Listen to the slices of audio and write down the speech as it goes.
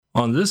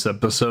On this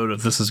episode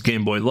of This is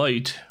Game Boy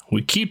Light,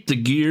 we keep the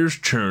gears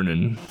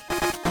churning.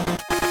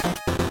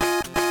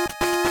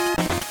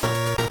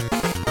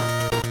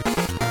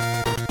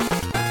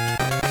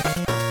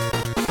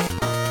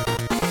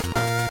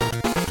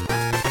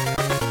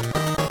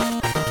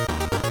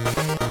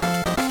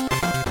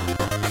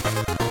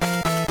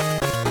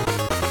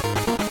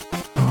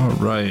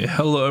 Alright,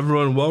 hello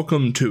everyone,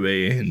 welcome to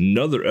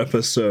another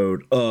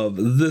episode of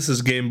This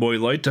is Game Boy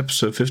Light,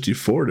 episode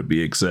 54 to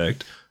be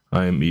exact.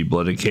 I am E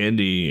Blood and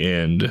Candy,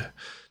 and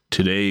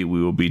today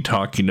we will be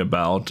talking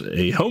about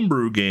a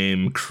homebrew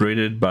game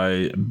created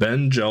by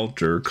Ben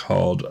Gelter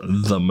called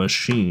The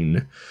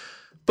Machine.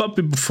 But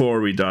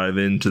before we dive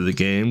into the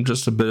game,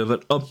 just a bit of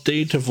an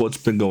update of what's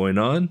been going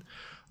on.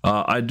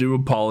 I do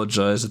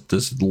apologize that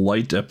this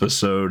light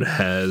episode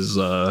has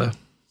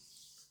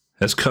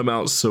come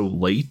out so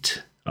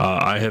late.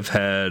 I have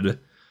had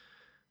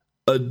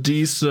a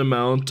decent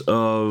amount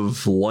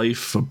of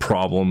life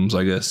problems,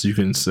 I guess you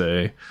can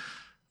say,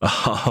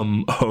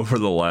 over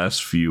the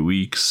last few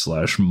weeks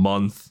 /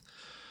 month,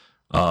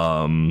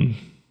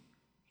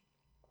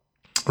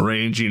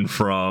 ranging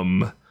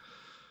from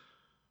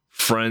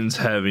friends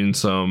having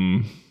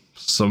some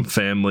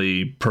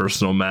family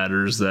personal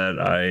matters that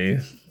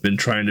I've been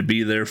trying to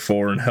be there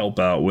for and help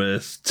out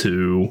with,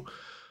 to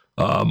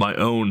my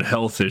own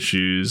health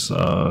issues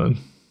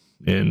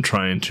and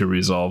trying to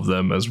resolve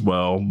them as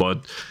well.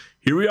 But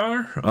here we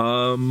are,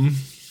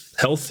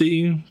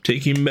 healthy,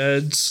 taking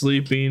meds,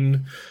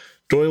 sleeping,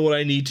 doing what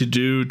I need to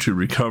do to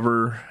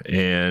recover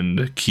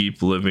and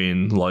keep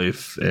living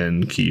life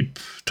and keep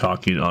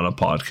talking on a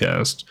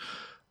podcast.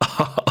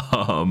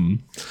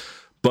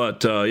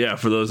 But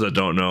for those that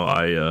don't know,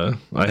 I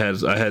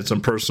had some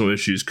personal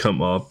issues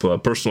come up,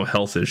 personal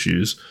health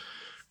issues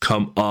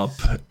come up,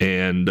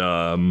 and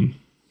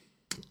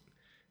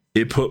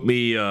it put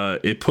me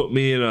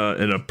in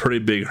a pretty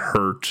big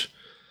hurt,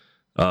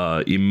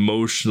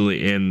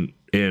 emotionally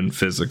and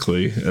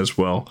physically as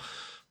well.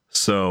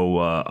 So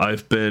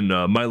I've been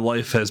my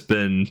life has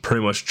been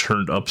pretty much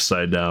turned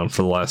upside down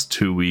for the last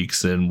 2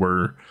 weeks, and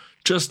we're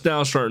just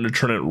now starting to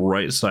turn it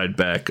right side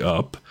back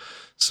up.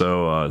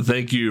 So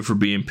thank you for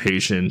being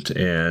patient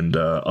and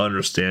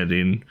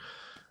understanding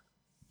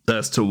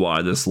as to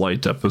why this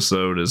light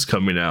episode is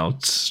coming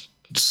out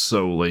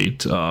so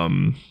late.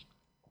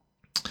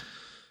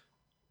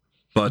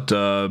 But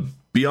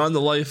beyond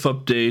the life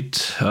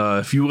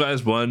update, if you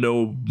guys want to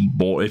know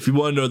more, if you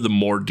want to know the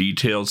more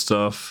detailed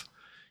stuff,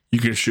 you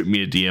can shoot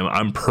me a DM.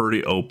 I'm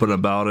pretty open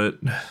about it.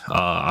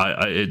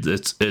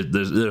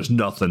 There's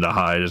nothing to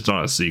hide. It's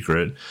not a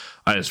secret.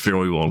 I just fear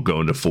we won't go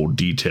into full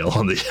detail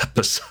on the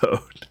episode.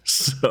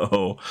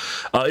 So,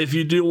 if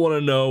you do want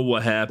to know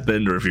what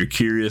happened, or if you're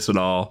curious at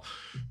all,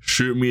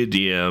 shoot me a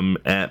DM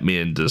at me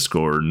in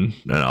Discord, and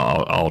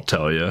I'll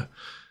tell you.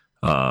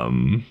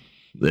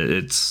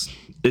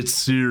 It's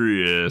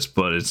serious,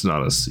 but it's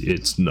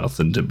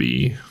nothing to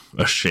be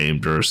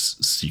ashamed or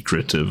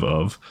secretive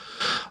of.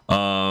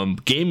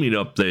 Gaming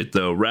update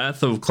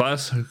though,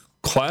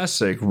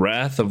 Classic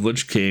Wrath of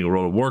Lich King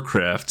World of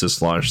Warcraft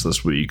just launched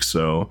this week,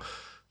 so a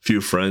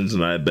few friends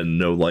and I have been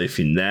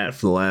no-lifing that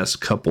for the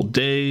last couple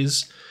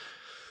days.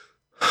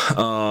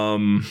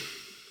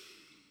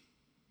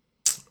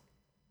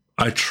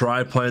 I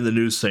tried playing the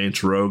new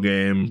Saints Row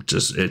game.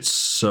 It's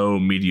so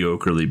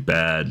mediocrely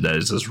bad that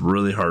it's just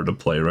really hard to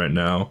play right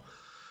now.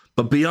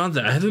 But beyond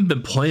that, I haven't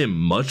been playing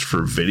much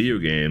for video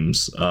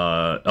games.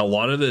 A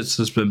lot of it's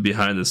just been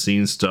behind the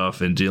scenes stuff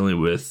and dealing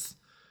with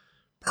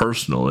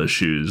personal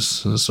issues.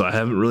 So I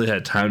haven't really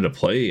had time to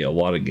play a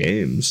lot of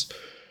games.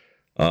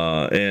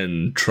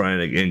 And trying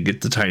to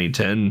get the Tiny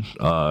 10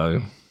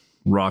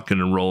 rocking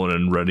and rolling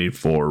and ready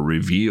for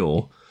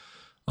reveal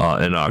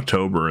in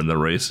October and the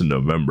race in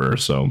November.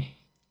 So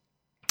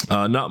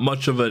not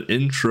much of an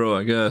intro,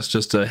 I guess,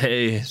 just a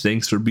hey,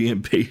 thanks for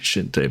being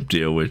patient type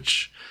deal,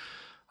 which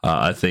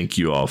I thank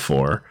you all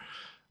for.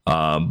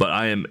 But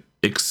I am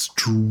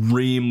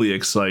extremely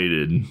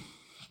excited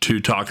to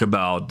talk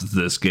about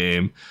this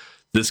game.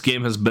 This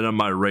game has been on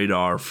my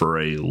radar for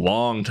a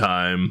long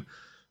time.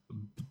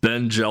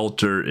 Ben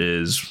Gelter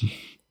is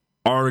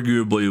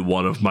arguably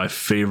one of my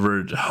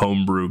favorite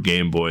homebrew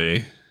Game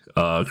Boy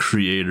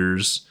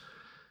creators,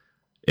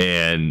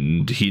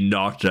 and he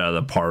knocked it out of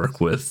the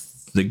park with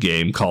the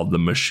game called The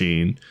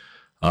Machine,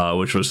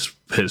 which was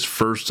his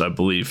first, I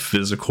believe,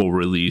 physical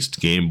released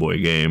Game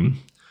Boy game.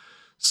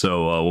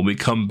 So when we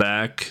come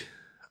back,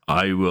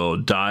 I will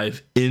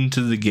dive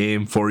into the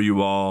game for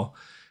you all,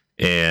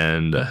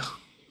 and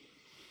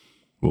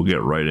we'll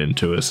get right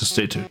into it. So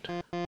stay tuned.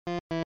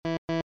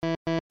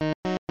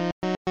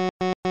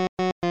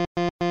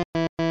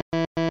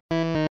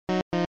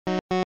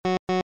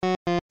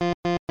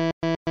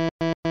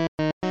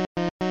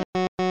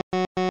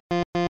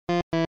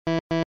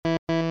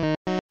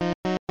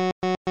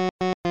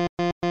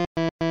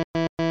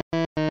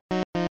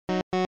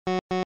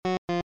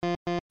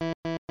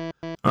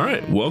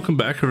 Welcome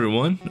back,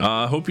 everyone.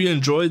 I hope you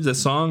enjoyed the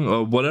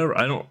song. Whatever.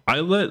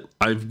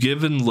 I've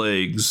given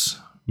legs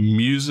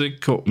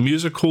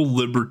musical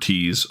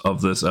liberties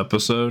of this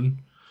episode.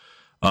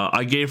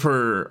 I gave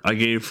her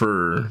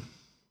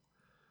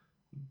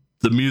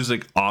the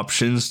music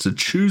options to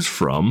choose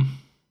from.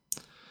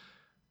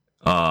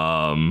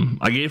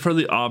 I gave her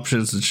the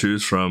options to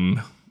choose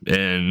from,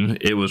 and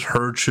it was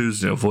her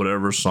choosing of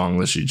whatever song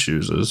that she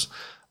chooses.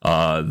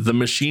 The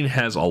Machine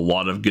has a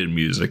lot of good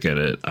music in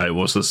it. I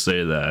will just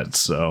say that.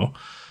 So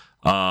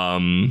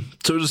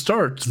to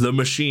start, The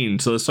Machine.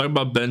 So let's talk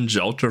about Ben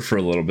Gelter for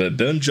a little bit.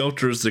 Ben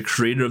Gelter is the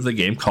creator of the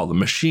game called The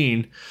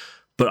Machine,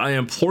 but I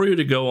implore you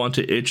to go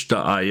onto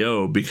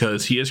itch.io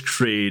because he has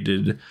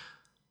created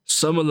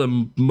some of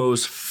the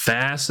most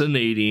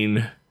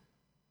fascinating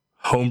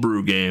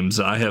homebrew games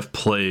I have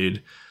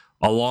played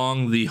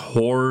along the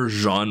horror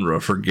genre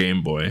for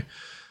Game Boy.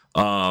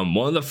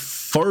 One of the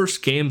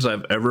first games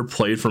I've ever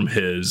played from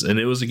his, and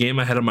it was a game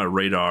I had on my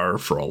radar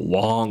for a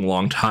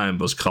long time,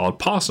 was called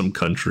Possum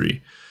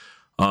Country.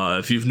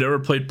 If you've never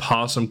played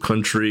Possum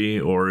Country,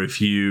 or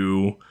if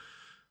you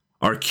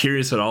are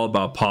curious at all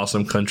about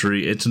Possum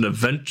Country, it's an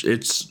event.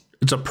 It's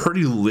a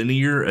pretty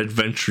linear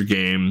adventure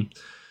game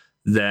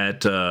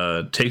that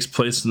takes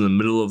place in the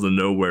middle of the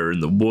nowhere in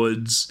the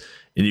woods.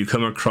 And you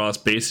come across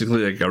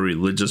basically like a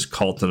religious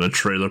cult in a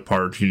trailer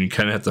park, and you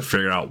kind of have to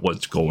figure out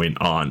what's going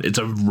on. It's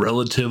a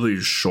relatively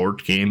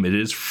short game. It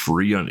is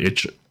free on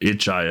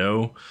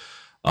itch.io.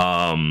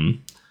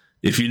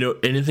 If you know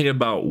anything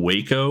about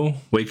Waco,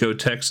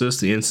 Texas,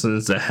 the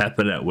incidents that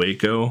happened at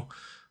Waco,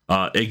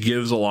 it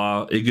gives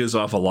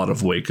off a lot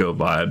of Waco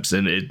vibes,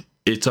 and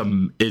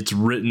it's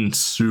written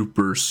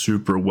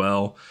super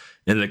well,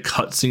 and the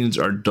cutscenes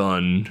are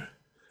done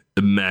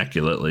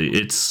immaculately.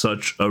 It's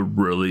such a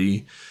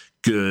really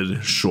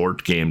good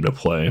short game to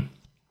play.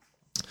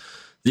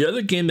 The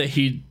other game that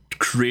he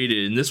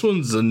created, and this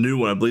one's a new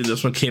one, I believe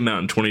this one came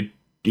out in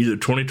either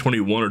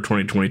 2021 or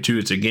 2022.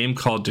 It's a game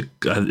called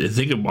I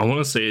want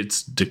to say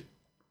it's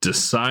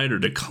Decide or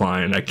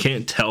Decline. I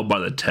can't tell by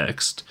the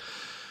text,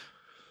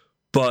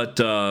 but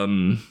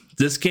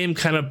this game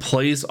kind of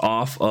plays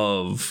off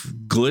of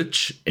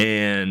Glitch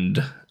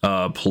and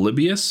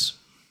Polybius.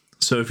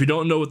 So if you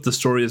don't know what the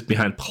story is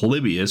behind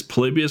Polybius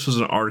was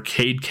an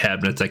arcade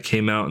cabinet that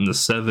came out in the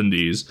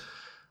 70s.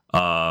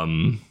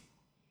 In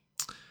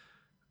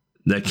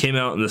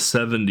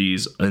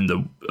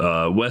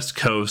the West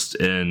Coast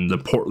and the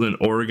Portland,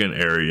 Oregon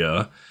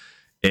area.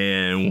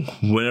 And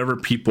whenever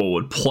people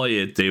would play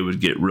it, they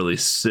would get really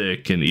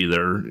sick and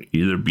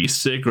either be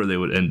sick or they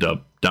would end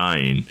up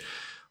dying.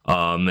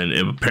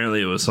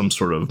 Apparently it was some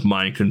sort of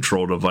mind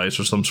control device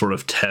or some sort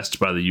of test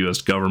by the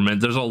U.S.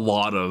 government. There's a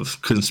lot of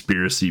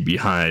conspiracy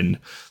behind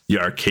the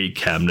arcade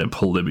cabinet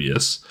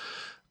Polybius.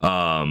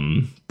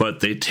 But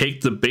they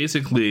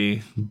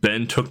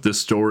Ben took the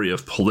story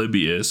of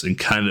Polybius and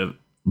kind of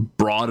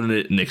broadened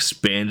it and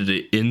expanded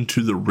it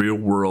into the real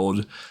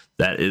world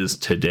that is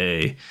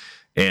today,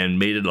 and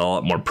made it a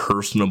lot more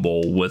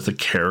personable with the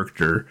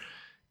character.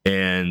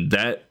 And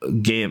that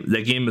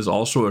game is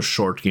also a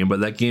short game, but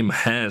that game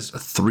has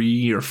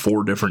 3 or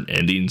 4 different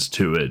endings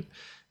to it,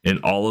 and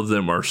all of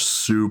them are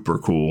super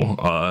cool.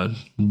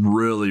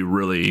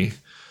 Really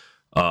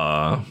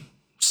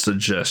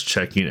suggest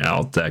checking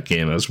out that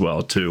game as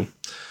well too.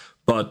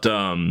 But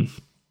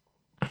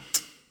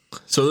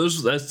so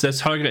that's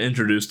how I got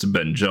introduced to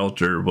Ben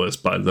Gelter, was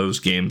by those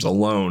games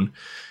alone.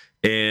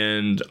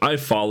 And I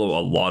follow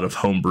a lot of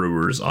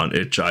homebrewers on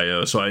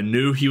itch.io, so I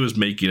knew he was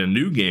making a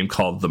new game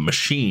called The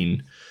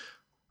Machine.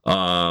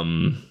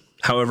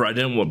 However, I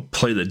didn't want to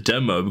play the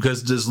demo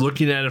because just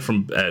looking at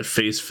it at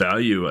face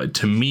value,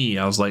 to me,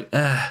 I was like,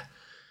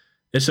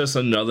 it's just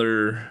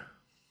another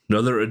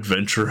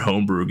adventure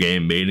homebrew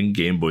game made in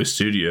Game Boy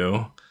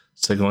Studio.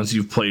 It's like once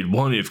you've played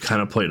one, you've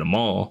kind of played them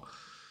all.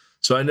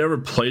 So I never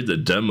played the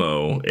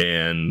demo,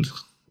 and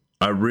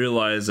I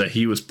realized that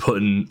he was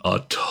putting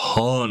a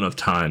ton of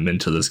time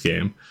into this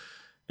game.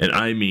 And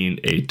I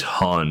mean a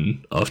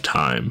ton of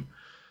time.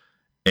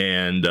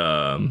 And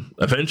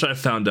eventually I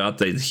found out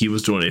that he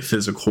was doing a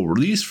physical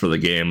release for the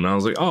game. And I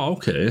was like, oh,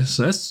 okay,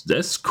 so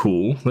that's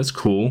cool. That's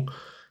cool.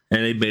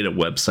 And they made a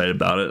website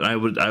about it.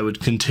 I would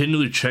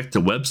continually check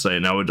the website,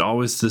 and I would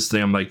always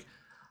I'm like,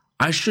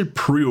 I should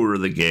pre-order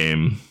the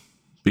game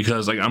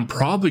because like I'm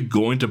probably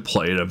going to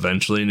play it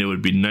eventually, and it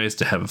would be nice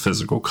to have a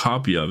physical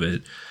copy of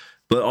it.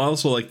 But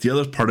also, like, the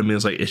other part of me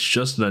is like, it's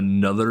just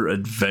another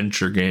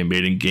adventure game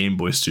made in Game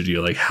Boy Studio.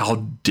 Like,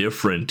 how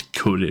different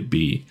could it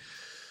be?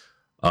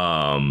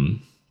 I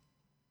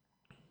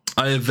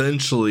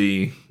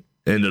eventually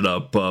ended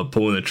up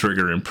pulling the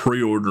trigger and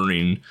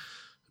pre-ordering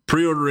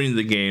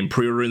the game,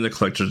 pre-ordering the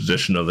collector's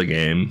edition of the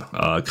game,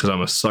 because I'm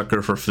a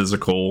sucker for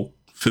physical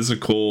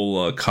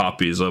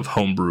copies of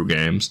homebrew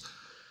games.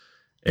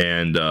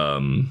 And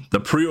the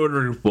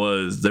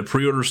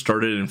pre-order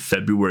started in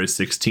February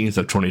 16th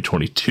of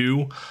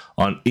 2022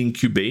 on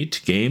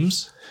Incubate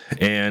Games,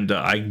 and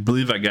I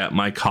believe I got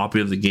my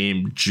copy of the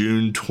game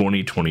June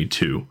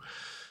 2022.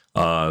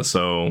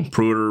 So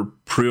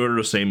pre-order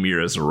the same year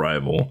as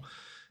arrival.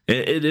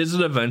 It is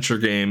an adventure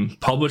game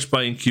published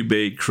by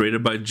Incubate,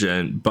 created by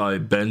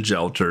Ben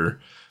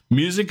Gelter,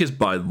 Music is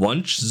by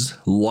Lunches,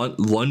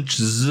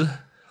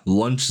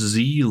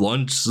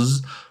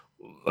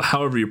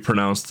 however you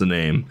pronounce the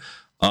name.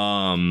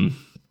 And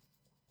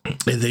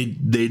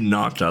they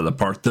knocked out of the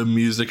park. The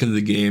music in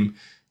the game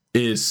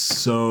is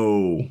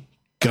so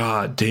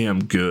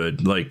goddamn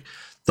good. Like,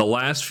 the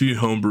last few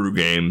homebrew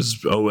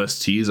games,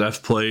 OSTs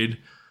I've played,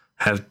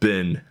 have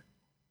been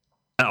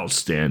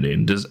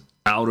outstanding. Just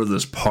out of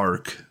this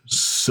park.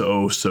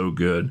 So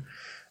good.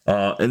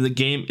 And the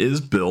game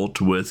is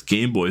built with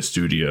Game Boy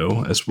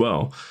Studio as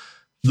well.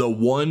 The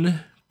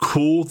one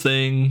cool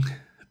thing,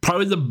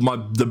 probably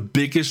the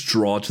biggest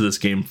draw to this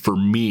game for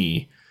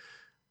me,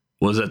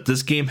 was that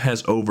this game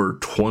has over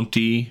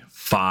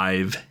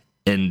 25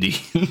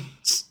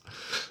 endings.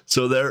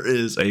 So there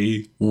is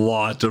a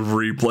lot of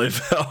replay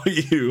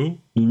value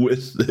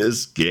with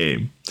this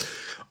game.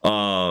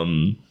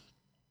 And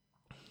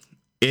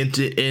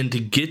to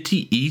get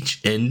to each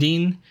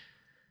ending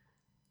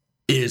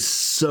is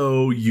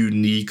so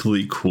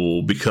uniquely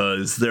cool,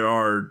 because there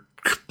are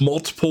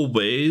multiple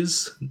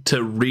ways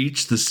to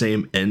reach the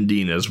same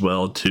ending as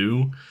well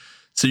too.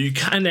 So you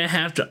kind of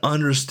have to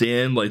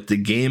understand like the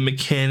game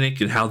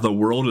mechanic and how the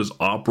world is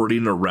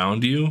operating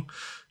around you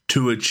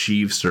to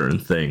achieve certain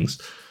things.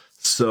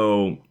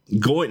 So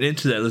going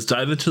into that, let's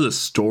dive into the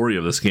story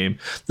of this game.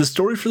 The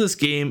story for this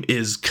game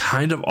is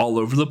kind of all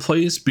over the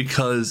place,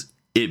 because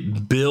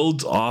it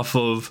builds off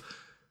of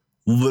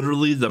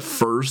literally the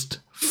first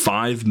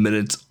 5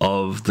 minutes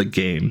of the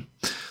game.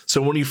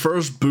 So when you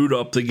first boot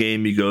up the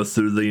game, you go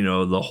through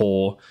the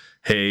whole,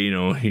 hey,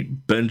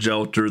 Ben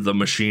Gelter, the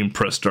machine,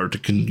 press start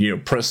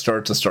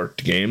to start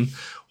the game.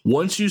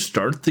 Once you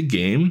start the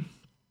game,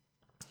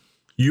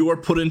 you are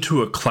put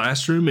into a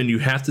classroom and you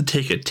have to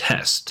take a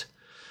test.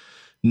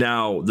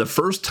 Now, the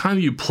first time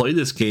you play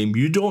this game,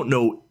 you don't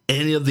know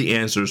any of the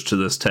answers to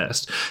this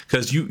test,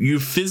 because you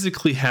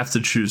physically have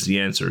to choose the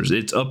answers.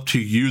 It's up to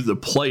you, the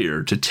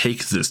player, to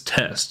take this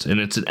test, and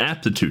it's an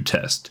aptitude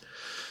test.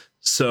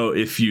 So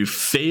if you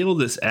fail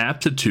this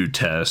aptitude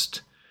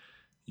test,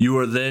 you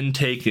are then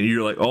taken,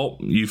 you're like, oh,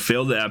 you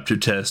failed the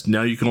aptitude test.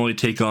 Now you can only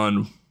take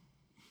on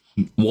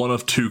one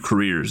of two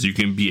careers. You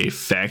can be a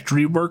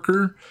factory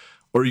worker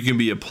or you can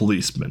be a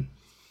policeman.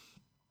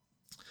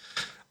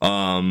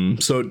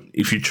 So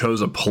if you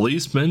chose a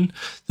policeman,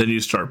 then you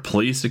start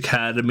police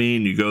academy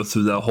and you go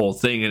through that whole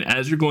thing. And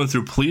as you're going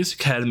through police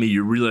academy,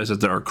 you realize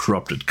that there are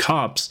corrupted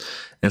cops,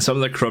 and some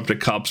of the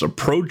corrupted cops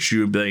approach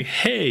you and be like,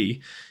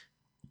 hey,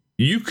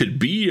 you could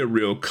be a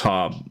real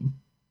cop,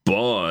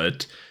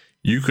 but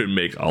you could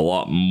make a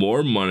lot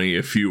more money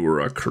if you were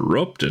a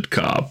corrupted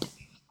cop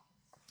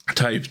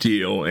type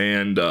deal.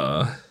 And,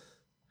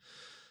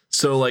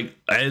 so like,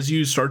 as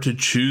you start to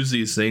choose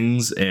these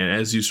things and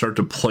as you start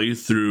to play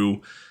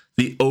through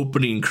the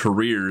opening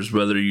careers,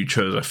 whether you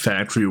chose a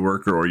factory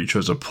worker or you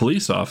chose a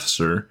police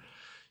officer,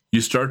 you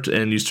start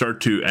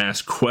to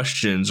ask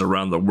questions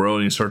around the world,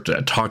 and you start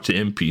to talk to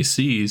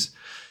NPCs.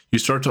 You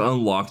start to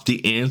unlock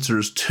the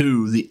answers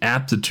to the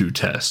aptitude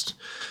test.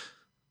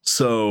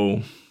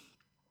 So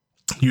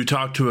you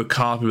talk to a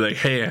cop and be like,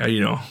 hey,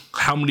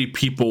 how many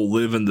people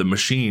live in the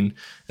machine?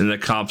 And the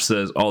cop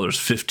says, oh, there's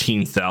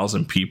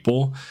 15,000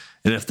 people.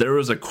 And if there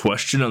was a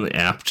question on the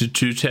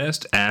aptitude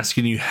test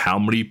asking you how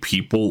many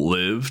people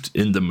lived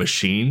in the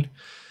machine,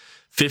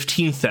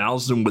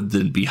 15,000 would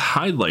then be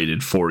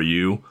highlighted for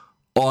you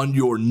on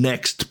your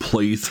next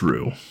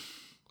playthrough.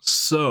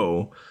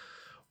 So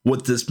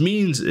what this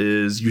means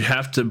is you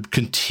have to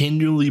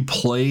continually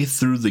play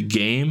through the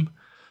game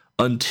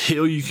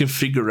until you can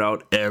figure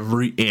out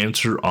every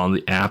answer on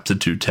the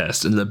aptitude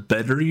test. And the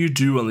better you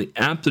do on the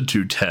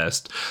aptitude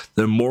test,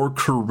 the more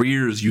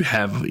careers you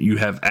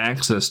have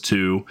access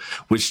to,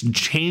 which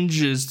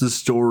changes the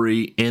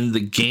story and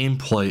the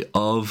gameplay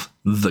of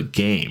the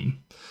game.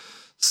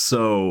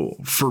 So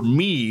for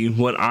me,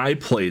 when I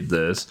played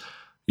this,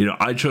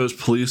 I chose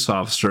police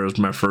officer as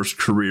my first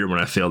career. When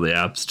I failed the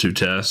aptitude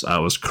test, I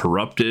was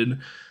corrupted.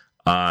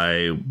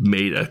 I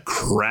made a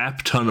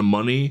crap ton of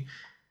money,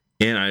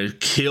 and I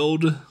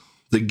killed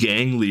the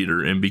gang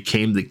leader and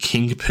became the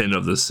kingpin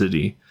of the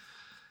city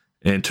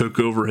and took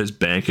over his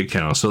bank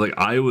account. So like,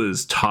 I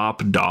was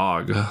top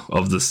dog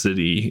of the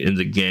city in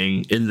the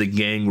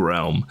gang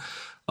realm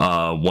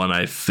when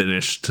I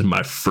finished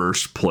my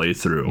first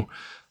playthrough.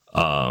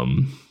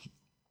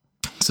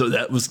 So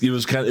it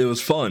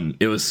was fun.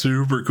 It was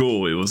super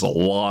cool. It was a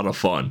lot of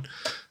fun.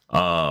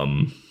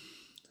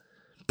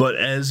 But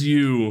as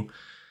you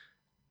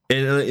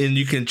and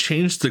you can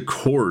change the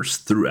course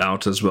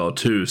throughout as well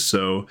too.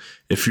 So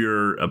if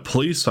you're a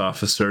police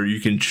officer, you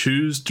can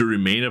choose to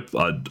remain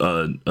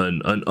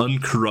an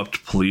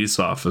uncorrupt police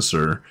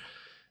officer,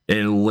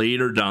 and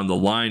later down the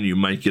line you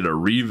might get a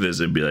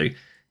revisit and be like,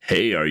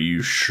 hey, are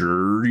you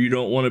sure you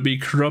don't want to be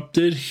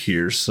corrupted?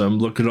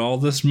 Look at all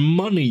this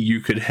money you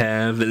could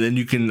have. And then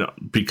you can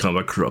become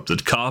a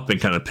corrupted cop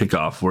and kind of pick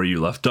off where you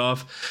left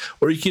off.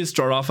 Or you can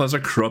start off as a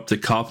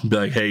corrupted cop and be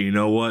like, hey, you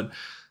know what?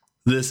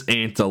 This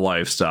ain't the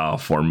lifestyle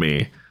for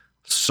me.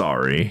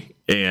 Sorry.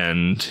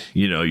 And,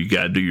 you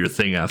got to do your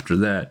thing after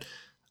that.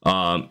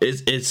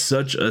 It's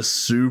such a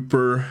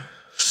super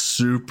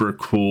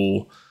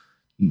cool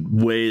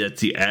way that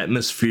the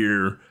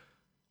atmosphere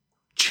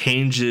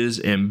changes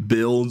and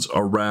builds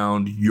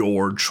around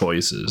your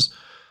choices.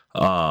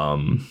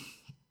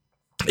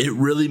 It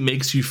really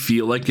makes you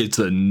feel like it's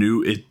a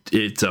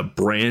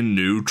brand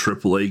new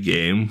AAA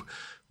game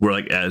where,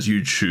 like, as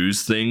you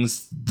choose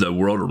things, the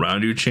world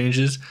around you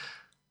changes.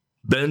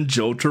 Ben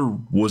Jolter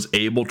was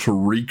able to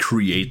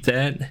recreate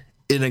that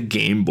in a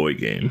Game Boy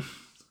game.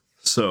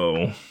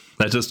 So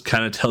that just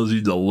kind of tells you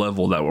the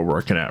level that we're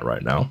working at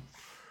right now.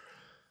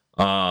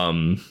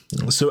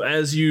 So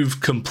as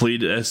you've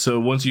completed, so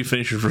once you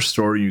finish your first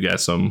story, you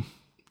get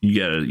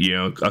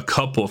a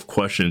couple of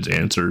questions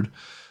answered.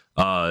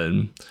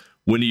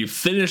 When you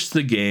finish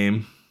the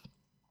game,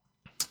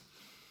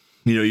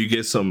 you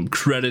get some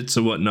credits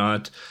and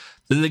whatnot.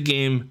 Then the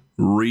game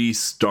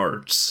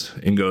restarts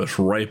and goes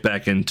right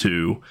back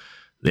into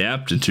the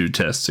aptitude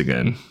tests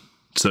again.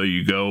 So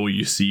you go,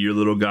 you see your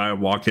little guy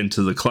walk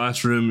into the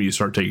classroom, you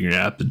start taking your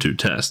aptitude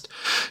test.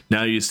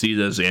 Now you see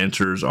those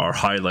answers are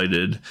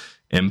highlighted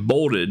and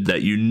bolded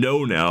that you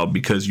know now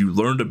because you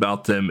learned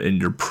about them in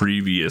your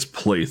previous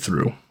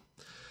playthrough.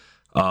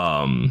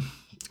 And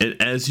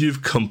as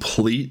you've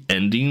complete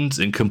endings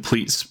and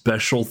complete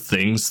special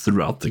things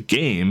throughout the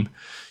game,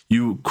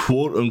 you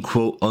quote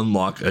unquote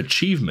unlock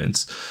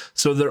achievements.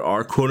 So there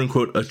are quote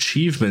unquote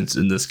achievements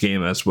in this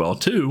game as well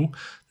too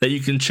that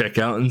you can check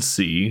out and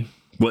see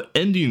what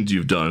endings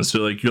you've done. So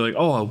like you're like,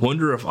 oh, I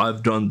wonder if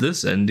I've done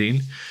this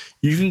ending.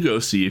 You can go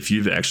see if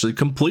you've actually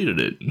completed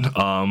it.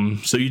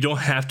 So you don't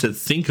have to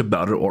think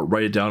about it or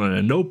write it down in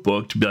a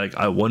notebook to be like,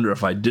 I wonder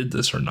if I did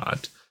this or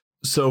not.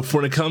 So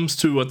when it comes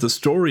to what the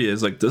story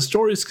is, like the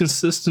story is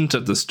consistent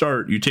at the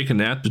start. You take an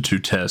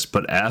aptitude test,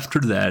 but after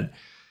that,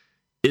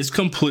 it's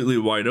completely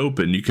wide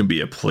open. You can be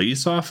a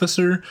police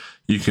officer,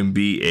 you can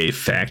be a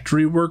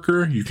factory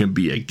worker, you can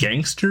be a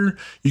gangster,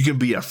 you can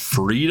be a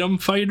freedom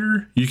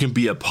fighter, you can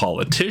be a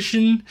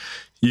politician,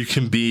 you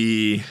can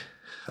be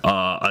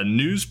a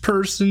news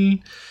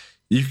person,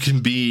 you can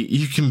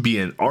be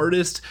an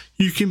artist,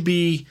 you can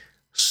be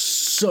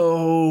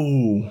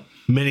so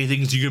many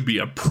things. You can be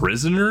a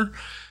prisoner.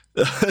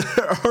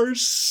 There are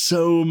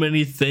so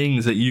many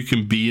things that you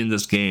can be in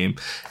this game,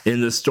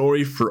 and the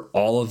story for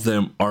all of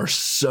them are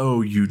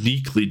so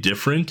uniquely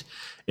different,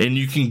 and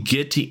you can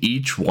get to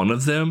each one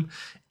of them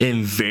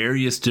in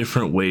various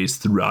different ways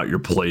throughout your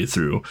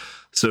playthrough.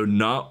 So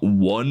not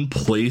one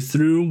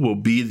playthrough will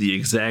be the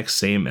exact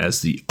same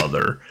as the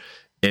other,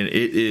 and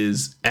it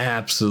is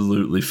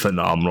absolutely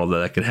phenomenal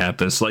that can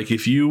happen. So like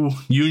if you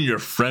and your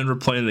friend were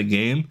playing the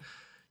game,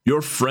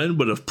 your friend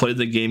would have played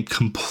the game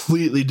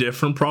completely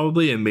different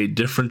probably and made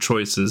different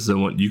choices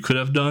than what you could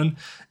have done.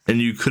 And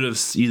you could have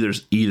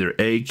either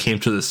A, came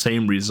to the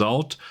same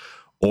result,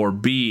 or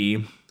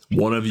B,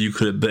 one of you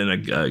could have been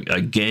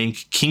a gang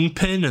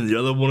kingpin and the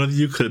other one of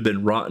you could have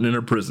been rotten in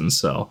a prison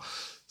cell.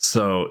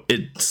 So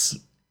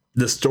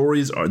the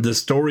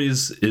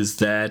stories is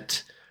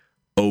that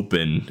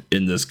open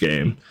in this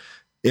game.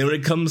 And when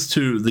it comes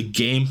to the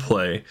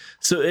gameplay,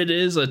 so it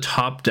is a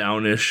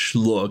top-down-ish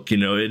look,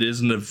 it is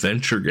an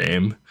adventure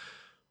game,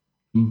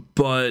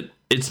 but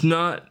it's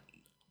not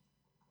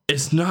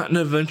an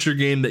adventure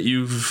game that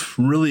you've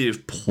really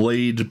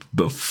played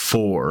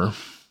before.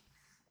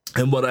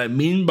 And what I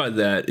mean by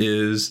that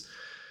is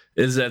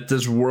that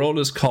this world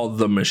is called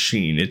The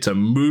Machine. It's a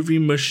movie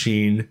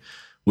machine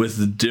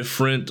with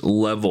different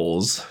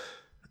levels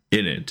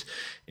in it.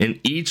 And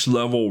each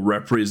level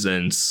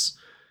represents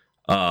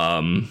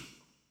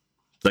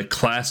the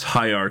class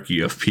hierarchy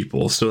of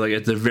people. So like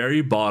at the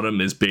very bottom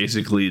is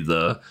basically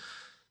the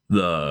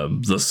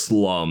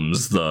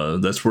slums.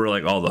 That's where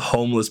like all the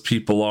homeless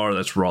people are.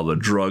 That's where all the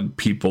drug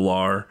people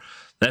are.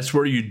 That's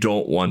where you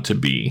don't want to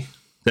be.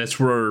 That's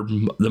where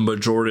the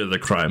majority of the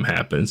crime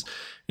happens.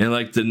 And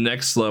like the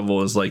next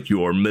level is like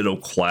your middle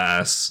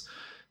class,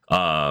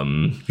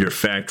 your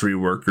factory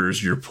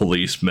workers, your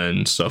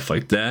policemen, stuff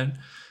like that.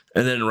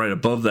 And then right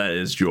above that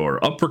is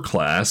your upper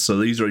class. So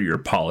these are your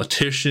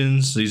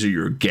politicians. These are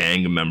your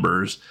gang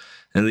members.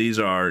 And these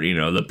are,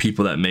 the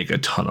people that make a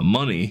ton of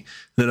money.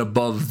 Then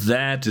above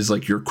that is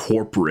like your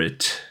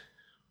corporate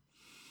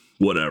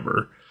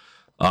whatever.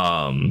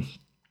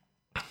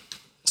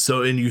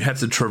 So, and you have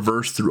to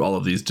traverse through all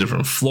of these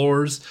different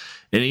floors.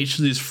 And each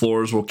of these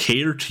floors will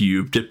cater to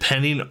you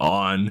depending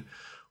on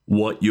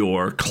what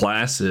your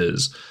class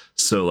is.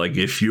 So like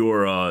if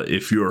you're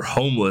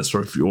homeless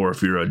or if you're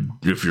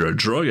a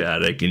drug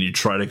addict and you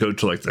try to go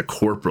to like the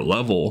corporate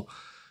level,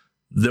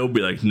 they'll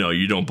be like, no,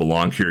 you don't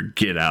belong here,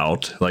 get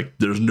out. Like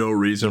there's no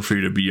reason for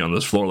you to be on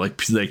this floor. Like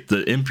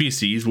the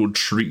NPCs will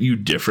treat you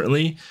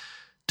differently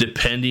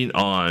depending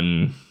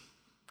on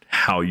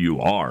how you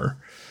are.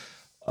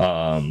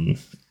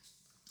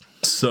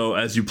 So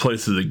as you play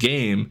through the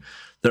game,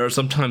 there are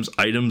sometimes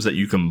items that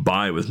you can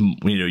buy with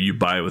you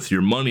buy with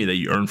your money that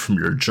you earn from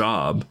your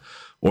job,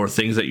 or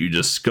things that you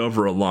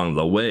discover along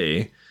the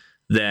way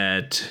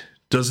that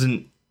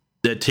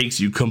takes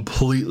you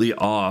completely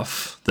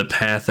off the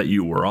path that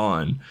you were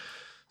on.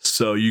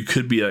 So you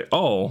could be like,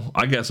 oh,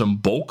 I got some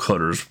bolt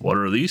cutters. What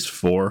are these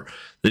for?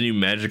 Then you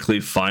magically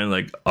find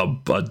like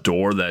a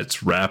door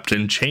that's wrapped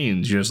in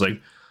chains. You're just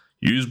like,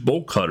 use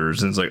bolt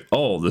cutters. And it's like,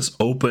 oh, this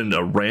opened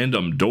a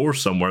random door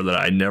somewhere that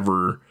I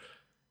never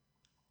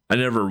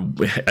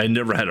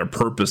had a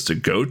purpose to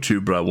go to,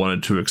 but I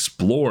wanted to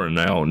explore. And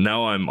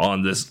now I'm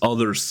on this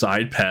other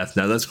side path.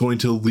 Now that's going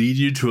to lead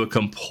you to a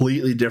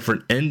completely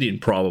different ending,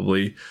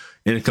 probably,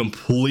 and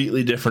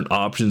completely different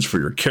options for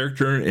your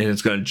character, and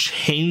it's going to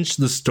change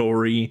the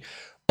story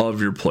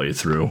of your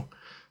playthrough.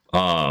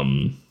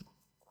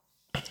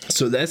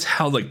 So that's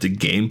how like the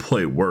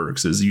gameplay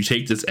works. Is you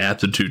take this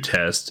aptitude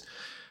test,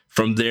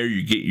 from there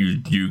you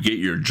get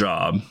your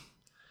job,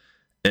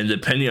 and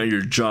depending on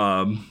your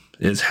job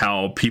is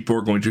how people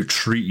are going to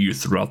treat you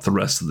throughout the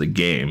rest of the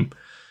game,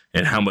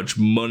 and how much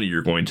money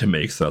you're going to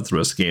make throughout the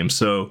rest of the game.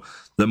 So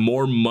the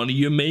more money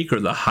you make, or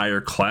the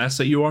higher class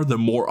that you are, the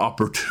more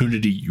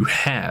opportunity you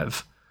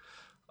have.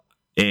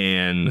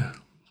 And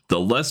the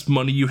less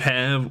money you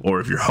have, or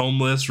if you're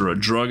homeless or a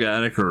drug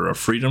addict or a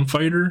freedom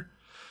fighter,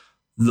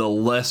 the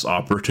less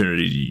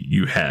opportunity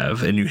you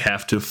have, and you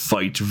have to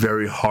fight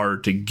very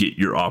hard to get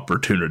your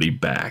opportunity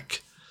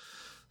back.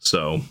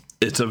 So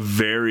it's a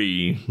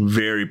very,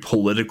 very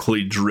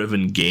politically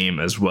driven game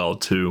as well,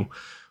 too,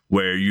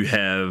 where you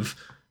have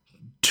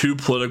two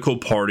political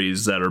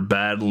parties that are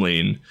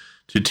battling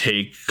to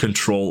take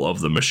control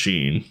of the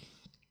machine.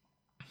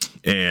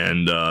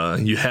 And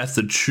you have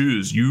to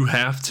choose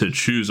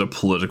a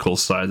political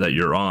side that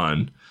you're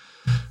on.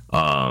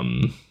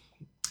 And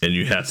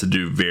you have to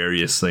do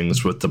various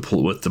things with the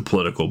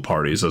political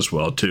parties as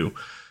well, too.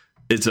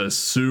 It's a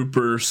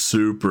super,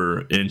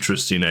 super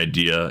interesting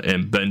idea,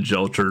 and Ben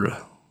Gelter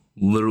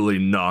literally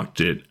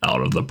knocked it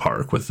out of the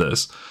park with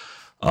this.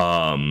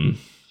 When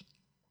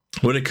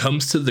it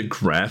comes to the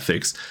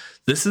graphics,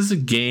 this is a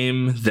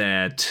game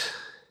that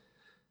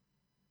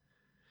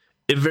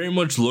it very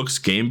much looks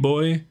Game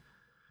Boy,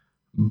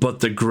 but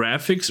the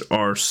graphics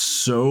are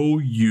so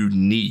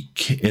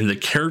unique and the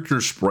character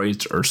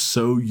sprites are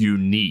so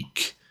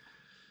unique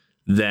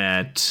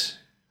that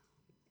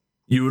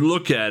you would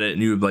look at it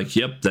and you would be like,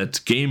 yep, that's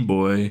Game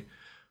Boy.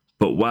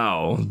 But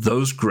wow,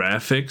 those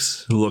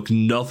graphics look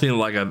nothing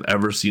like I've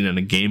ever seen in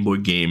a Game Boy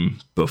game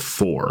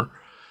before.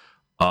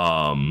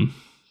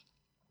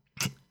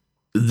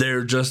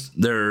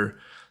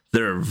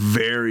 They're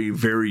very,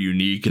 very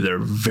unique. They're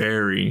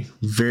very,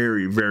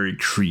 very, very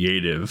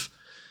creative.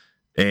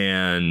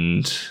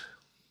 And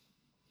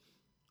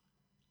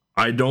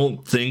I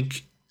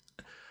think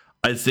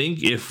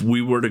if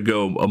we were to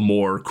go a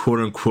more quote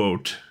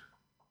unquote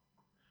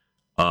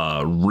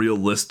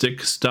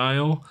realistic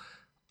style,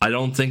 I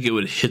don't think it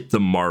would hit the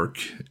mark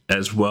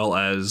as well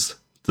as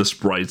the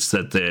sprites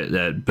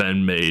that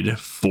Ben made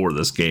for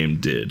this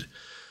game did.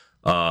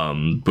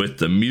 With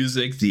the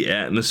music, the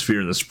atmosphere,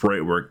 and the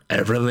sprite work,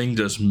 everything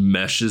just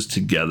meshes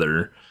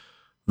together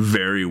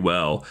very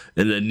well.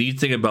 And the neat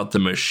thing about the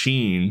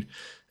machine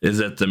is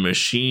that the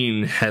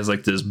machine has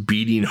like this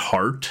beating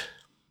heart,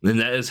 and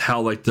that is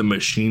how like the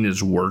machine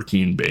is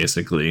working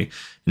basically.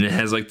 And it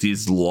has like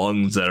these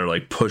lungs that are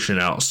like pushing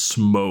out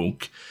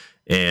smoke,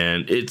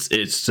 and it's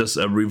just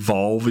a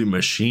revolving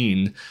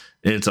machine,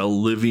 and it's a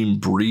living,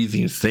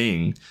 breathing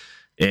thing.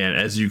 And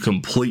as you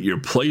complete your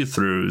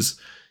playthroughs,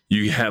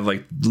 you have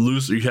like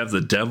you have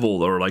the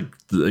devil, or like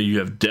you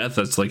have death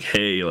that's like,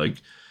 hey, like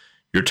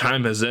your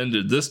time has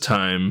ended this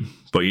time,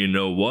 but you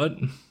know what?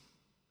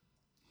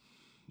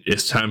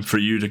 It's time for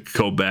you to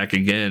go back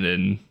again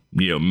and,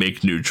 you know,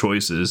 make new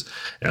choices,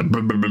 and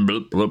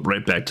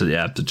right back to the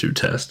aptitude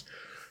test.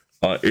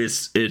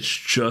 It's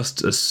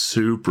just a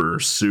super,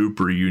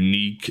 super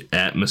unique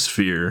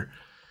atmosphere,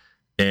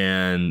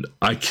 and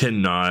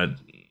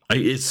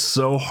it's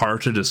so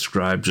hard to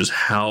describe just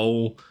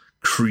how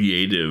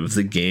creative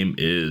the game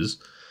is.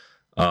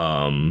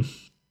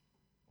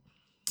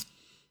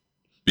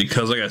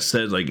 Because like I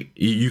said, like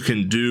you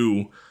can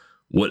do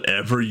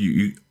whatever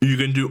you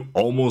can do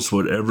almost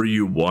whatever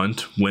you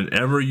want,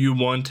 whenever you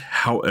want,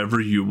 however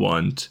you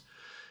want.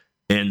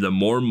 And the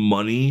more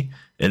money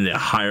and the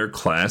higher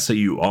class that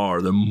you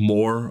are, the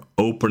more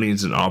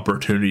openings and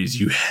opportunities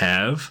you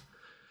have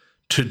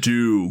to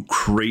do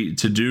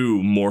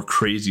more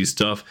crazy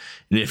stuff.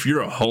 And if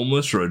you're a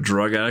homeless or a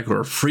drug addict or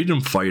a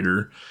freedom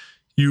fighter,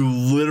 you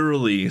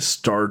literally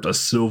start a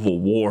civil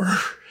war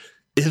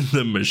in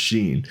the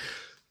machine.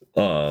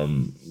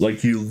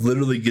 Like you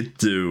literally get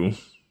to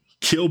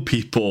kill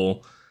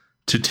people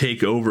to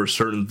take over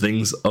certain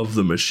things of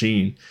the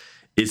machine.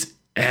 It's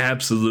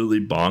absolutely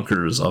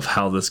bonkers of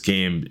how this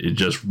game, it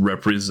just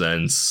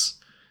represents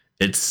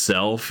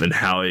itself and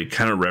how it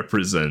kind of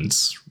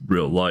represents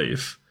real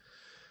life.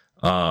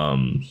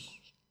 When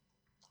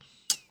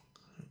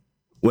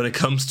it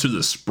comes to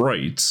the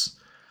sprites,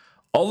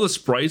 all the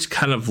sprites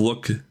kind of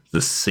look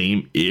the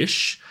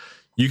same-ish.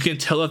 You can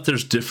tell that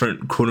there's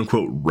different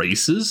quote-unquote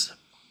races,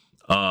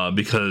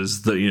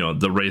 because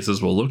the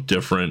races will look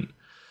different.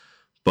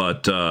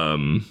 But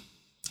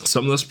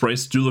some of the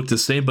sprites do look the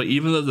same. But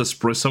even though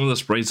some of the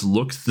sprites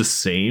look the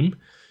same,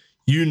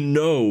 you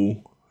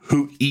know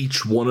who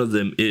each one of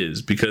them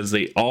is, because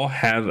they all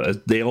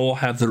have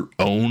their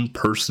own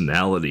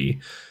personality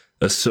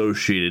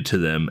associated to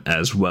them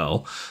as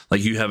well.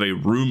 Like, you have a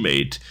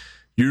roommate.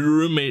 Your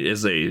roommate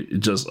is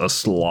just a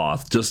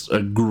sloth, just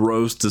a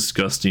gross,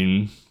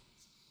 disgusting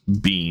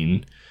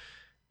being,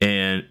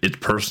 and its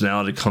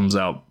personality comes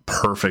out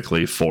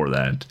perfectly for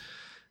that.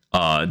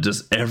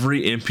 Just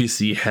every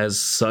NPC has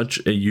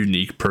such a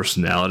unique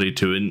personality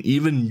to it, and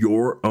even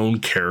your own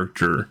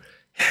character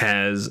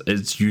has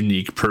its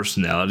unique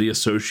personality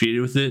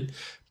associated with it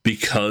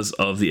because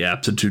of the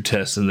aptitude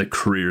tests and the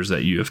careers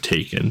that you have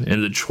taken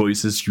and the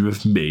choices you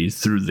have made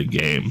through the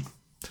game.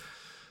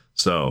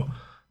 So,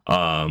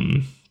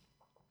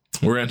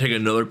 we're going to take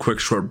another quick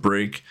short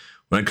break.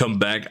 When I come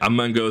back, I'm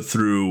going to go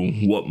through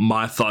what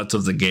my thoughts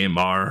of the game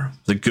are,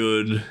 the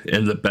good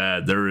and the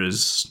bad. There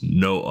is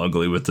no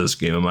ugly with this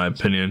game, in my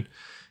opinion,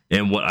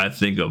 and what I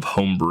think of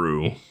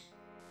homebrew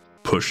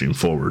pushing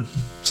forward.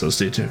 So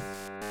stay tuned.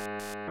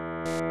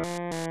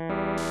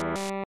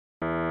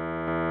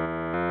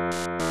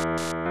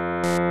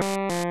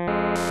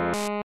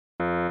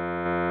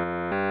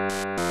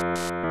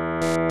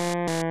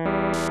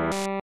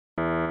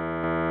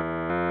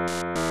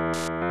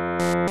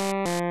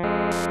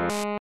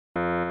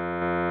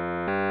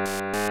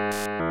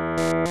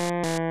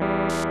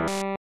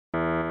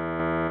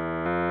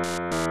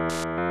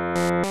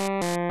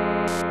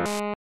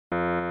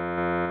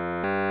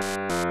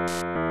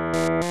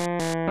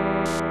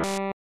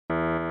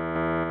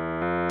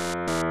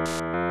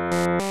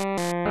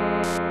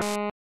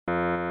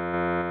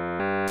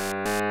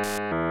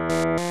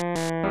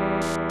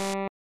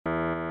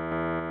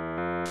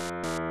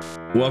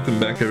 Welcome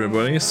back,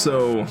 everybody.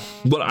 So,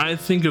 what I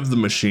think of the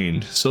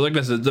machine. So, like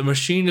I said, the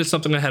machine is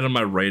something I had on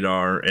my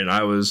radar, and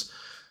I was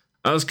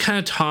kind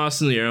of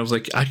tossed in the air. I was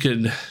like, I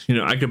can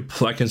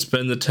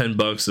spend the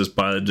 $10 to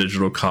buy the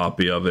digital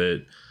copy of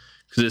it,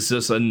 because it's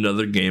just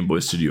another Game Boy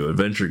Studio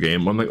adventure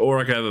game. I'm like, or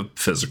I could have a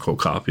physical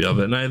copy of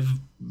it. And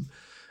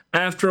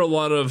after a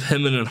lot of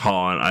hemming and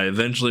hawing, I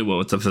eventually went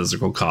with the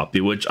physical copy,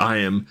 which I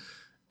am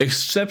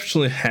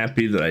exceptionally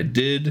happy that I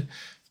did,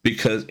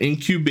 because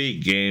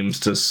Incubate Games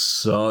does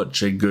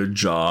such a good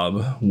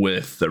job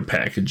with their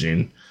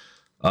packaging.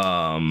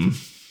 In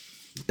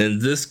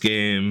this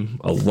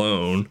game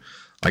alone,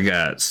 I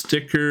got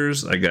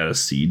stickers, I got a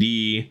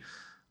CD,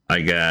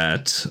 I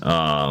got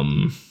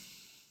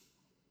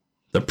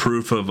the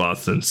proof of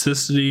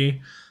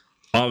authenticity,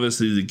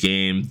 obviously the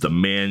game, the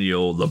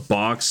manual, the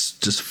box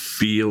just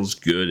feels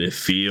good. It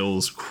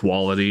feels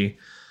quality.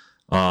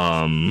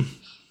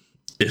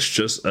 It's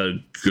just a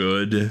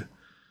good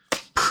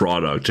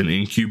product, and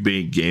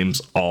Incubate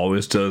Games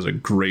always does a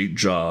great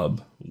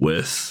job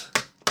with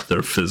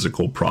their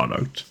physical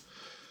product.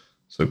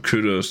 So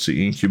kudos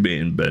to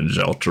Incubate and Ben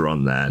Gelter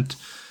on that.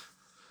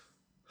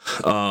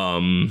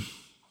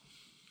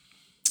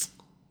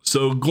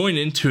 So going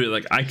into it,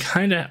 like,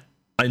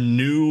 I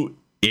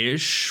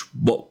knew-ish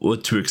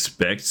what to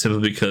expect,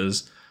 simply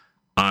because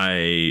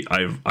I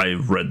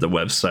read the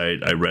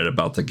website, I read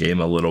about the game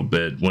a little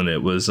bit when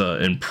it was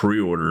in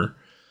pre-order.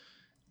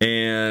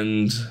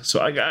 And so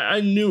I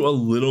knew a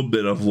little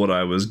bit of what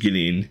I was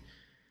getting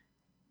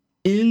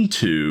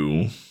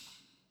into,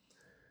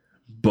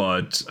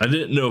 but I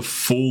didn't know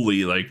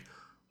fully, like,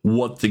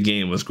 what the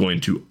game was going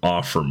to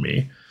offer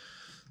me.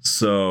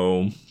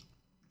 So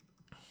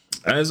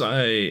as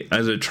I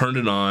turned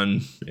it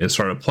on and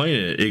started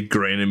playing it, it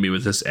granted me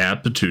with this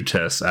aptitude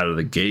test out of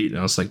the gate, and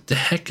I was like, the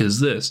heck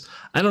is this?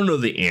 I don't know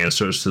the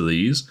answers to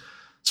these.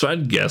 So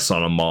I'd guess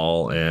on them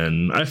all,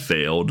 and I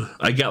failed.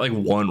 I got like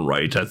one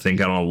right, I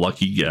think, on a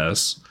lucky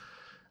guess.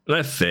 And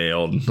I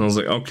failed. I was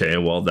like, okay,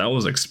 well, that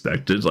was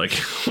expected. Like,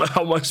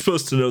 how am I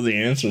supposed to know the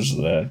answers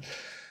to that?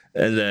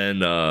 And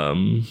then,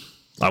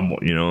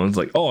 it's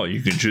like, oh,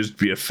 you can choose to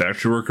be a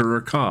factory worker or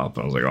a cop.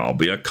 I was like, oh, I'll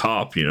be a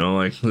cop,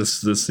 like,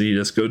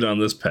 let's go down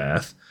this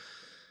path.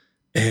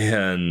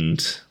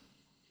 And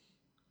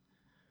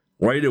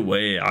right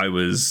away, I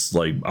was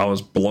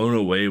blown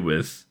away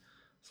with,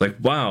 like,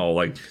 wow,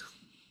 like,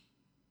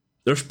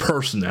 there's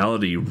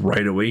personality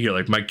right away here.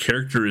 Like, my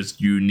character is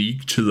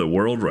unique to the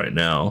world right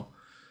now.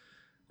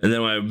 And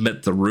then when I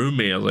met the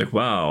roommate, I was like,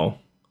 wow,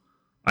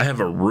 I have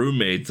a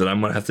roommate that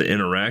I'm going to have to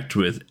interact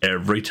with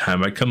every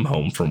time I come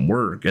home from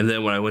work. And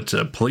then when I went to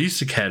the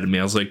police academy,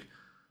 I was like,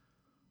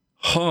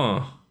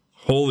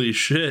 holy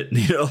shit.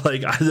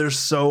 There's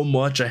so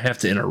much I have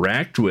to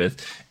interact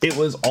with. It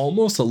was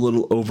almost a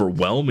little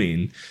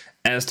overwhelming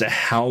as to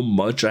how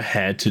much I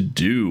had to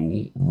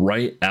do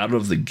right out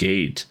of the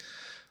gate.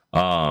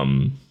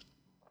 And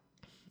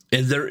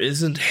there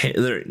isn't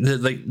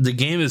the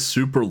game is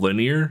super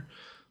linear,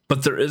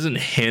 but there isn't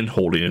hand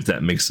holding, if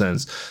that makes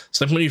sense. It's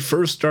like when you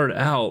first start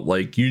out,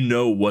 like, you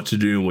know what to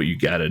do and what you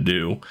gotta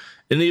do,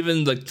 and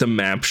even like the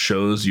map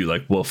shows you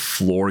like what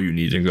floor you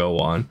need to go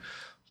on.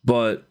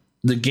 But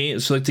the game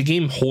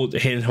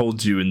hand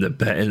holds you in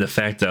the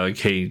fact that, like,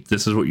 hey,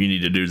 this is what you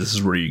need to do, this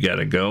is where you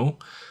gotta go.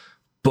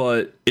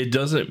 But it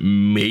doesn't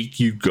make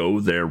you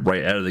go there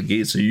right out of the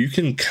gate. So you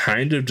can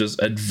kind of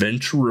just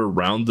adventure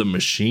around the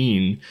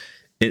machine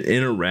and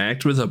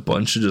interact with a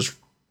bunch of just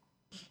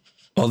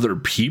other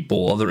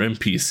people, other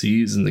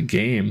NPCs in the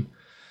game.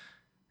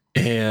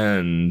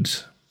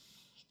 And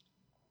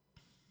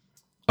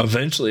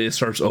eventually it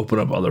starts to open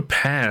up other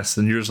paths,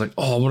 and you're just like,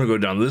 oh, I want to go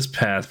down this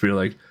path. But you're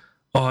like,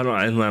 oh, I don't,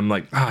 and I'm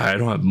like, I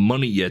don't have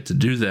money yet to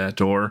do that.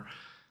 Or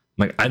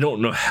like, I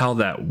don't know how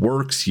that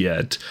works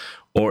yet.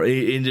 Or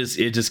it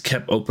just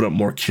kept opening up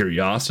more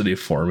curiosity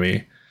for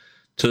me,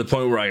 to the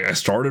point where I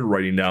started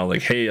writing down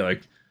like, hey,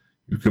 like,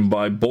 you can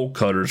buy bolt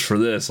cutters for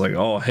this. Like,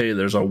 oh, hey,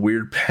 there's a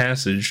weird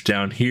passage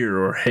down here.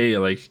 Or, hey,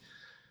 like,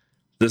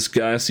 this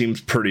guy seems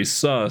pretty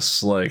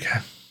sus. Like,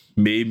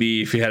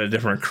 maybe if he had a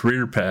different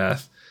career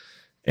path.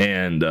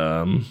 And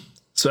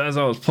so as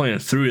I was playing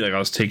through, like, I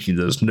was taking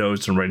those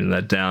notes and writing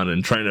that down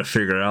and trying to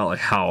figure out like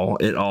how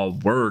it all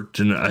worked.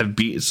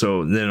 And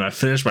so then I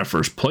finished my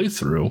first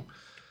playthrough,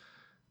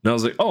 and I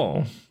was like,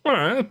 oh, all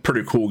right,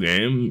 pretty cool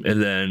game.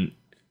 And then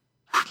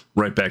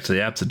right back to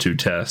the aptitude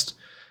test.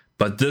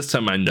 But this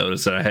time I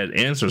noticed that I had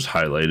answers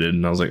highlighted,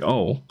 and I was like,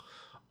 oh,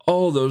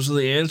 those are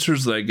the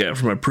answers that I get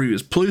from my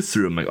previous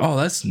playthrough. I'm like, oh,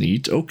 that's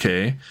neat.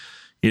 Okay.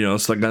 You know,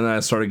 it's like, then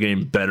I started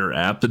getting better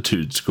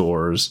aptitude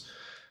scores,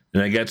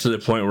 and I got to the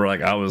point where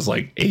like I was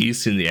like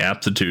acing the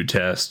aptitude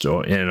test,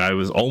 and I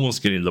was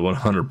almost getting the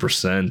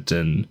 100%.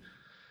 And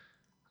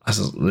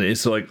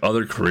it's like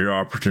other career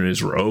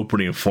opportunities were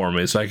opening for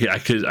me. So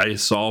I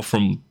saw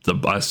from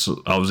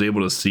I was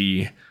able to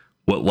see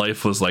what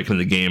life was like in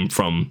the game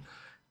from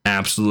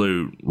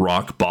absolute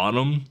rock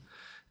bottom,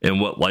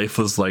 and what life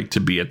was like to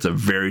be at the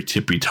very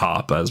tippy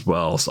top as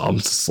well. So I'm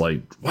just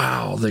like,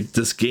 wow, like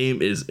this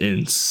game is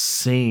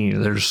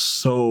insane. There's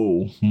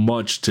so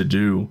much to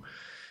do.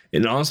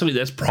 And honestly,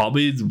 that's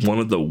probably one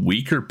of the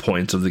weaker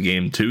points of the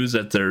game too, is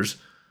that there's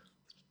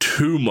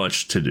too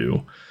much to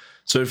do.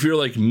 So if you're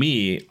like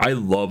me, I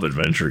love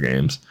adventure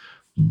games,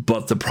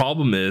 but the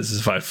problem is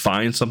if I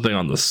find something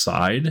on the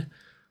side,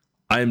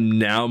 I'm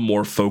now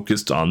more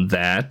focused on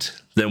that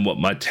than what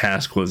my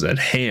task was at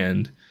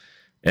hand.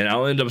 And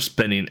I'll end up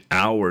spending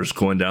hours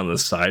going down the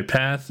side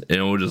path, and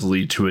it will just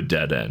lead to a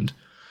dead end.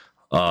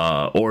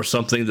 Or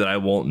something that I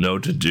won't know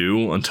to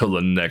do until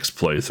the next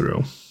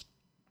playthrough.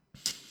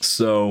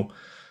 So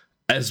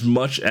as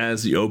much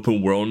as the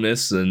open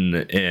worldness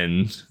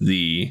and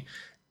the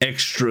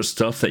extra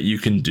stuff that you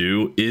can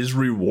do is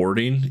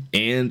rewarding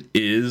and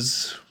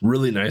is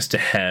really nice to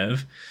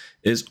have,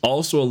 is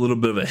also a little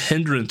bit of a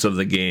hindrance of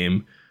the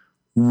game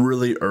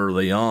really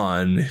early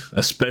on,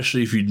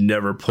 especially if you've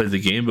never played the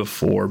game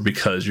before,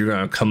 because you're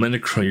gonna come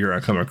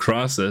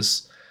across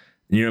this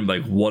and you're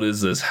like, what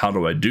is this? How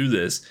do I do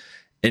this?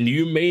 And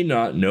you may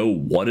not know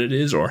what it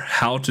is or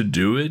how to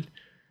do it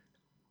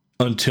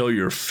until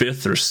your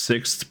 5th or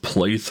 6th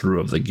playthrough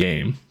of the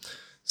game.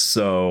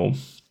 So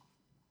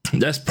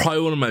that's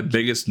probably one of my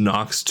biggest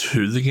knocks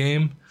to the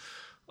game.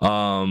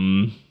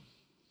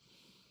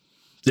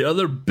 The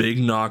other big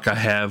knock I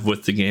have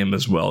with the game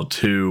as well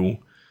too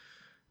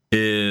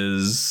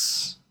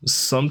is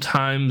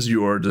sometimes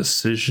your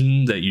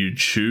decision that you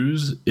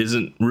choose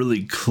isn't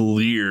really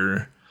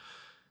clear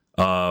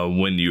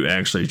when you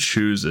actually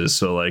choose it.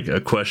 So like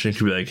a question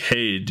could be like,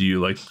 hey, do you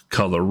like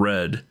color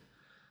red?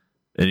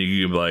 And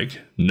you can be like,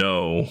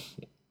 no.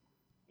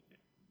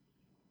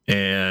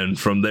 And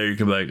from there you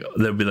can be like,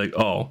 they'll be like,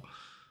 oh,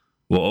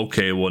 well,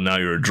 okay, well now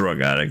you're a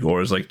drug addict.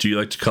 Or it's like, do you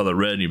like to color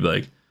red? And you'd be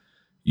like,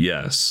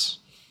 yes.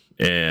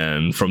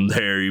 And from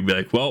there you'd be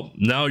like, well,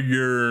 now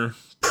you're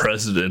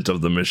president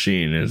of the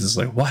machine. And it's just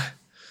like, what?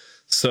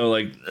 So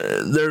like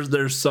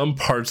there's some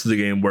parts of the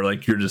game where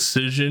like your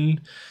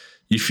decision,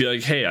 you feel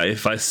like, hey,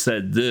 if I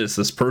said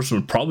this person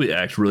would probably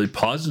act really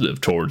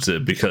positive towards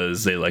it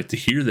because they like to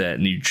hear that,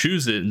 and you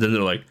choose it, and then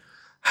they're like,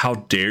 how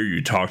dare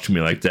you talk to me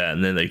like that?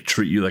 And then they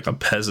treat you like a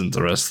peasant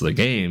the rest of the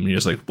game. And you're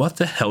just like, what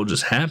the hell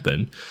just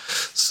happened?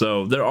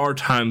 So there are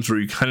times where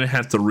you kind of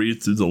have to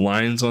read through the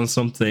lines on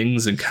some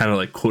things and kind of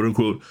like, quote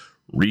unquote,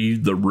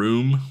 read the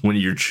room when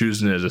you're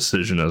choosing a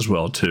decision as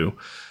well too.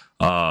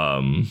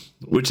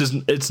 Which is,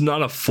 it's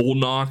not a full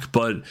knock,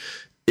 but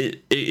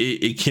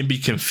it can be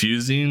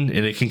confusing,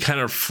 and it can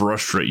kind of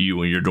frustrate you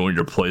when you're doing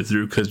your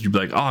playthrough, because you'd be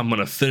like, oh, I'm going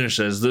to finish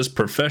as this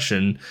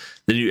profession.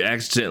 Then you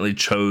accidentally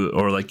chose,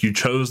 or like you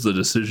chose the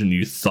decision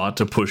you thought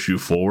to push you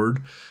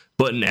forward.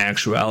 But in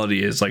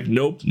actuality, it's like,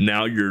 nope,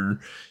 now you're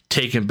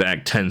taking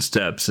back 10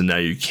 steps, and now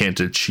you can't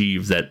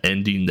achieve that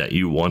ending that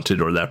you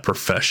wanted or that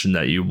profession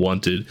that you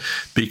wanted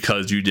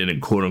because you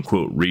didn't, quote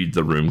unquote, read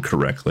the room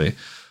correctly.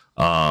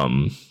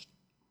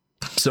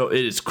 So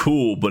it is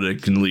cool, but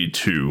it can lead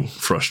to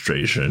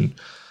frustration.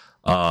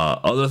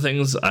 Other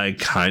things I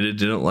kind of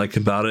didn't like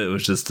about it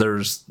was just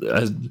like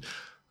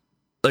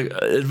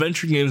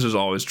adventure games, there's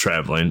always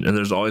traveling and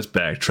there's always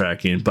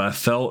backtracking, but I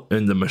felt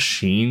in the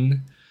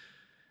machine,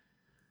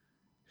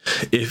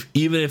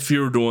 even if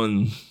you were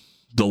doing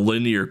the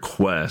linear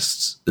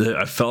quests,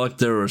 I felt like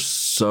there was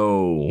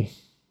so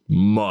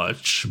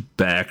much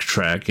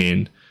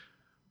backtracking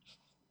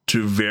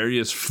to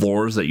various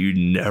floors that you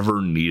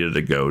never needed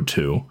to go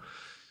to.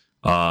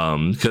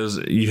 because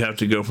you have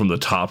to go from the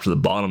top to the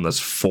bottom. That's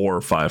 4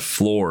 or 5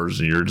 floors,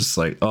 and you're just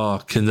like,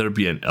 oh, can there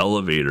be an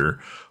elevator?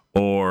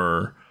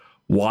 Or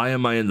why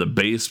am I in the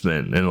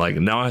basement? And like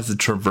now I have to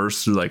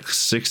traverse through like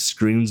 6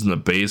 screens in the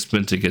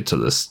basement to get to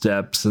the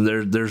steps. And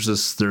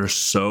there's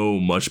so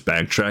much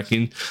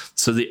backtracking.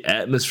 So the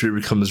atmosphere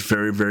becomes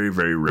very, very,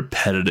 very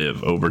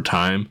repetitive over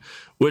time,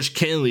 which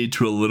can lead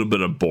to a little bit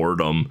of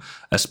boredom,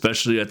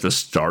 especially at the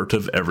start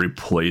of every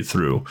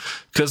playthrough.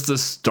 Because the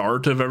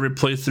start of every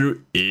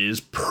playthrough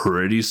is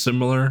pretty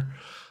similar.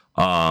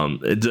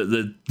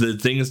 The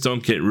things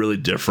don't get really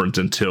different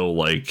until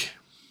like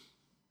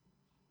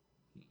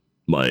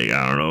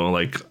I don't know,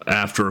 like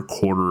after a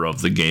quarter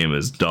of the game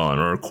is done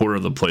or a quarter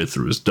of the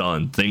playthrough is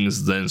done,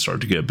 things then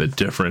start to get a bit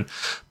different.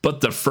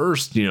 But the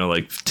first,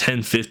 like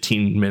 10,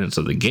 15 minutes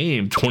of the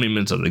game, 20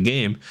 minutes of the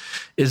game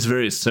is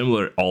very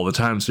similar all the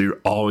time. So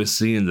you're always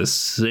seeing the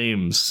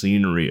same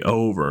scenery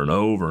over and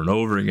over and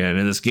over again.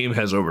 And this game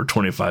has over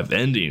 25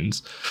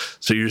 endings.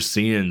 So you're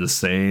seeing the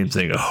same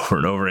thing over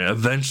and over again.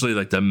 Eventually,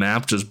 like the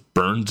map just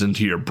burns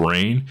into your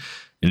brain,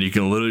 and you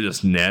can literally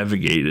just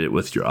navigate it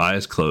with your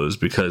eyes closed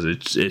because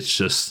it's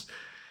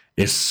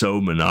so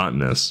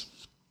monotonous.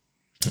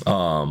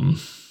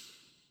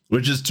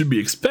 Which is to be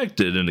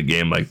expected in a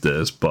game like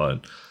this,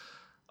 but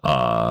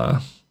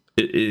that's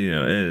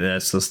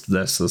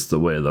just the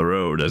way of the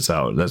road. That's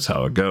how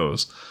it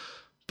goes.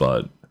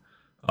 But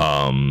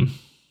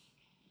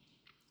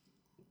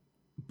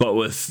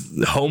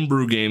with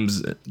homebrew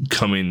games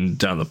coming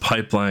down the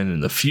pipeline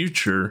in the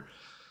future,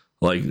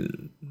 like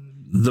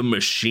the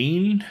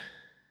Machine,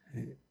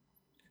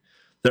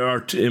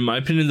 in my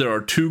opinion, there are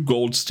 2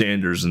 gold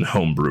standards in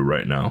homebrew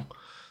right now: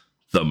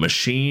 the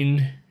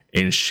Machine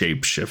and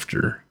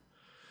Shapeshifter.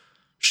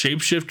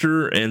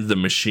 Shapeshifter and the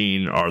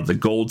Machine are the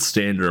gold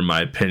standard, in my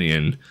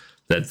opinion.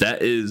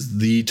 That is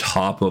the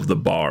top of the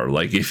bar.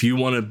 Like if you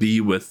want to be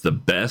with the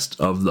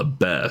best of the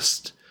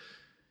best,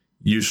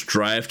 you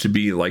strive to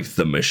be like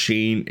the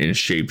Machine and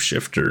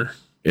Shapeshifter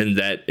in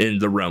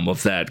the realm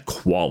of that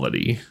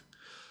quality.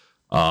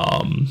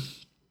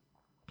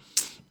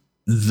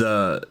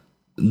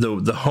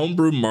 The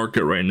homebrew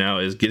market right now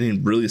is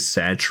getting really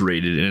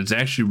saturated, and it's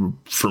actually,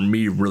 for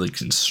me, really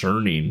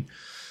concerning.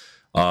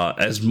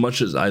 As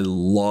much as I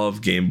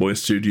love Game Boy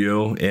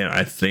Studio, and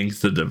I think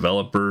the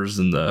developers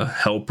and the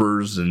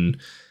helpers and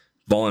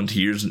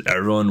volunteers and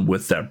everyone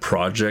with that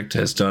project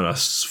has done a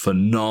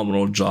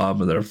phenomenal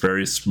job, and they're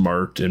very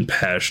smart and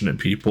passionate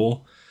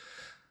people,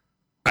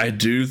 I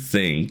do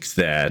think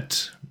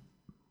that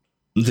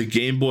the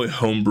Game Boy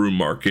homebrew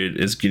market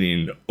is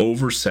getting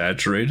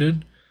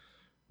oversaturated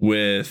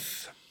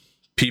with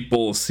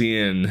people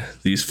seeing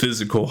these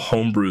physical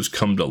homebrews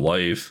come to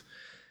life,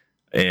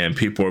 and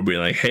people are being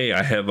like, hey,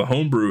 I have a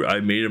homebrew. I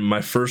made my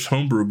first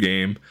homebrew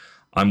game.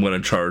 I'm going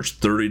to charge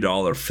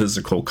 $30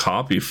 physical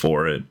copy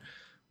for it,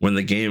 when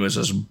the game is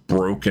just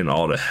broken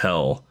all to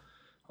hell.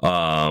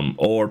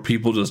 Or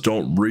people just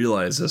don't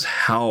realize this,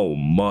 how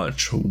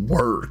much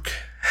work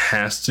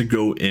has to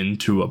go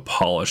into a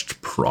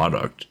polished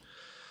product.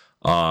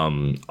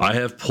 I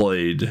have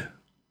played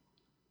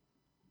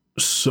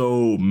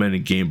so many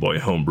Game Boy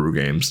homebrew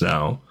games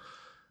now,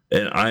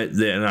 and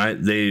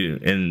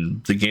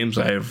the games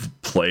I have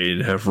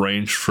played have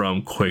ranged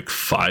from quick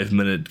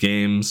 5-minute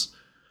games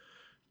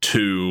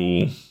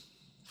to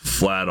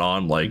flat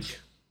on like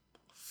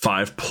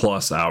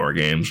 5+ hour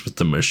games with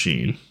the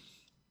Machine.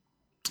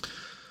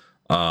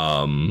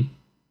 And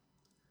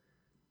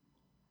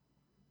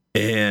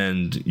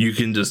you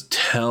can just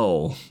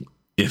tell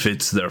if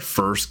it's their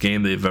first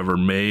game they've ever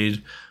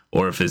made,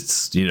 or if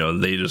it's,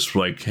 they just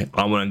like, I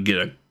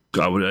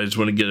just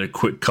want to get a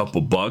quick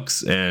couple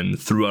bucks and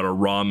threw out a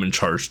ROM and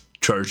charge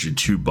you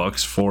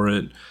 $2 for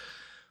it.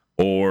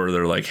 Or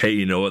they're like, hey,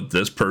 you know what?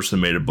 This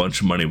person made a bunch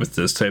of money with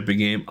this type of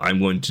game. I'm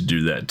going to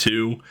do that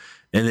too.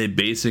 And they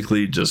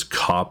basically just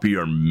copy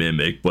or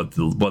mimic what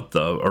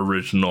the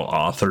original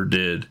author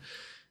did.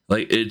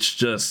 Like, it's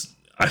just,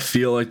 I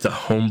feel like the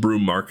homebrew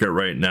market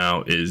right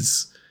now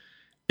it's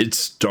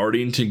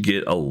starting to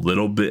get a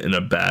little bit in a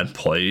bad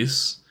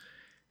place.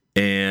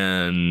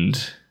 And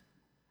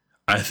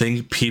I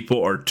think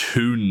people are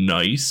too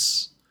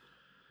nice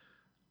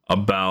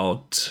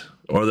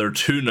they're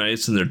too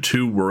nice, and they're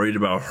too worried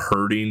about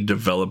hurting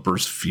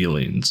developers'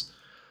 feelings.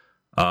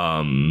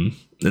 And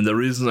the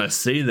reason I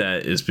say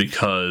that is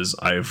because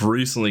I've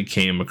recently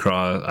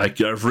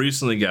I've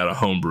recently got a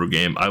homebrew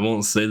game. I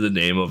won't say the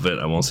name of it.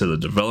 I won't say the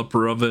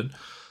developer of it,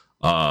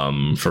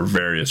 for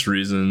various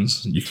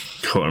reasons. You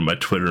can go on my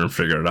Twitter and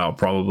figure it out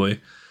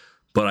probably.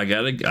 But I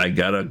got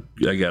a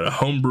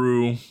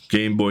homebrew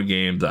Game Boy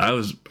game that I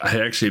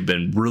had actually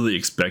been really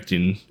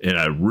expecting, and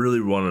I really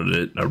wanted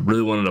it. I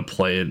really wanted to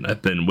play it.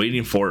 I've been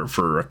waiting for it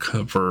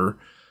for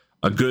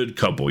a good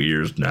couple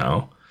years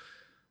now,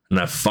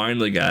 and I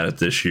finally got it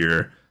this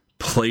year.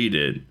 Played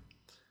it,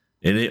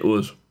 and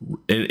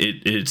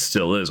it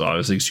still is,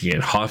 obviously, because you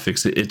can't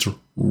hotfix it. It's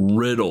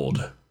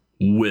riddled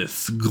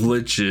with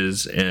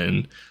glitches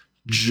and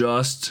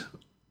just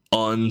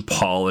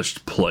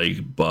unpolished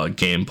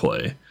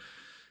gameplay.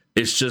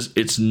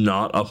 it's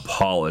not a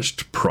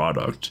polished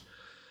product.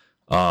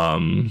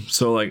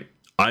 So like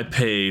I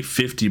pay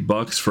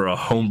 $50 for a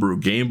homebrew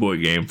Game Boy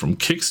game from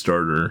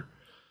Kickstarter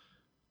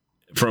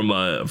from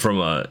a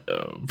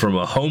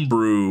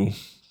homebrew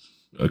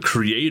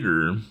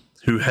creator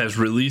who has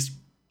released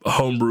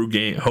homebrew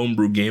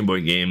Game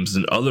Boy games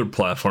and other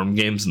platform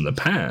games in the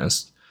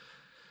past.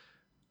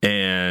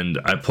 And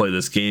I play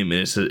this game,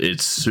 and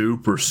it's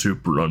super,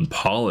 super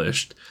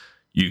unpolished.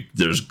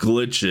 There's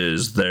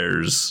glitches,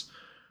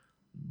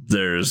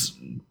 there's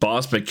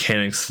boss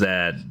mechanics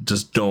that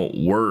just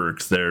don't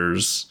work.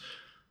 There's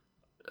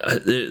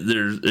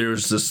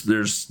just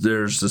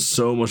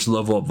so much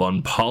level of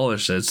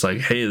unpolished. It's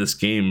like, hey, this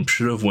game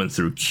should have went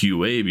through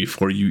QA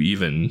before you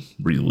even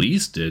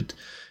released it.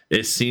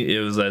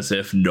 It was as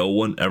if no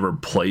one ever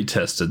play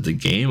tested the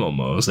game.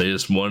 Almost, they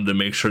just wanted to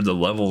make sure the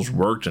levels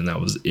worked, and that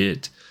was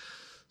it.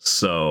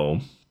 So,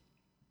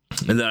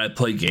 and then I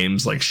play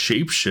games like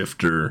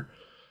Shapeshifter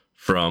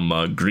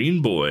from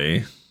Green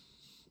Boy,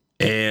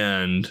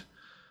 and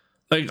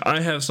like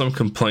I have some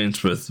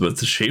complaints with the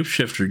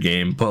Shapeshifter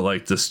game, but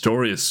like the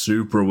story is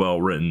super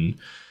well written.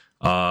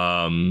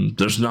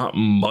 There's not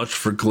much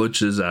for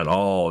glitches at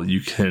all.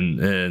 You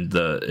can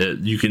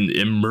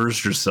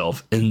immerse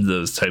yourself in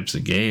those types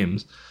of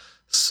games.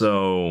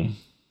 So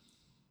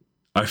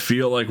I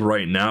feel like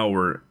right now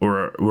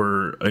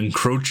we're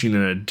encroaching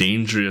in a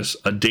dangerous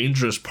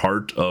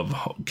part of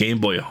Game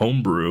Boy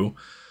homebrew,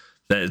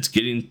 that it's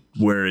getting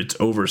where it's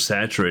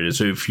oversaturated.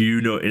 So if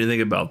you know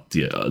anything about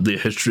the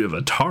history of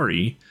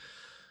Atari,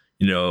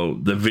 you know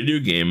the video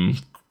game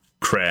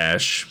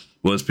crash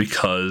was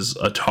because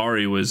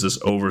Atari was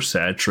just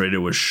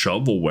oversaturated with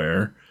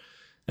shovelware.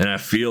 And I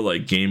feel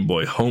like Game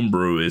Boy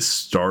homebrew is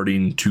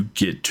starting to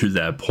get to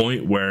that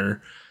point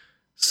where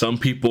some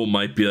people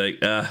might be like,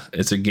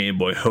 it's a Game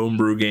Boy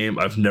homebrew game.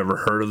 I've never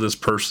heard of this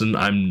person.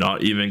 I'm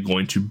not even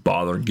going to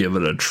bother give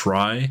it a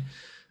try,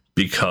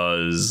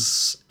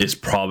 because it's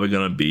probably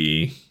going to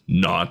be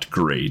not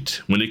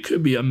great when it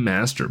could be a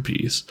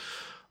masterpiece.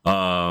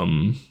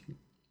 Or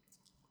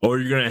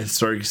you're going to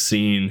start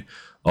seeing,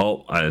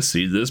 oh, I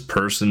see this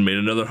person made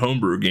another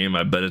homebrew game.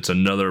 I bet it's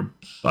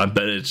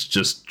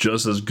just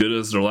as good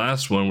as their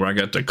last one, where I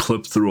got to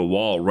clip through a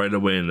wall right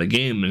away in the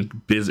game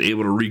and be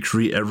able to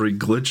recreate every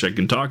glitch I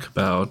can talk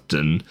about.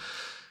 And,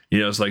 you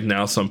know, it's like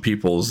now some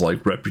people's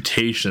like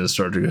reputation is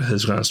going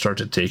to start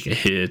to take a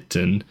hit.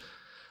 And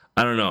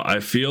I don't know. I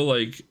feel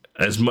like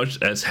as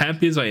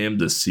happy as I am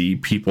to see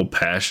people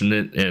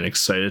passionate and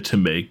excited to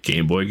make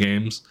Game Boy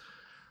games,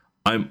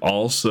 I'm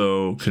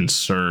also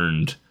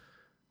concerned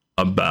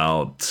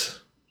about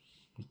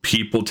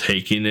people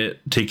taking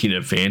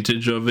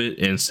advantage of it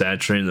and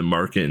saturating the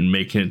market and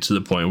making it to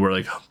the point where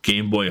like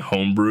Game Boy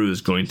homebrew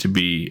is going to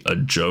be a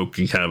joke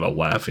and kind of a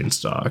laughing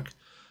stock.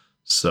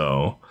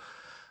 So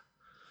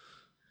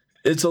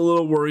it's a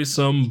little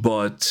worrisome,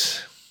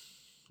 but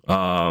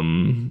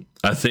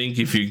I think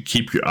if you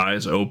keep your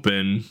eyes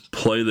open,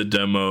 play the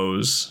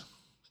demos,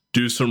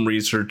 do some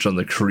research on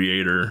the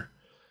creator,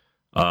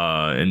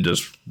 and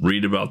just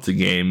read about the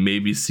game,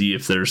 maybe see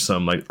if there's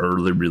some like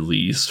early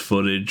release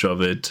footage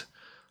of it,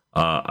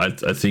 I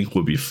think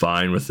we'll be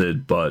fine with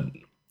it. But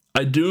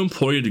I do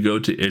implore you to go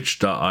to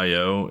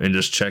itch.io and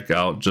just check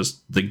out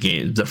just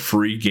the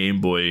free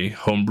Game Boy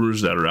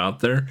homebrews that are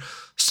out there.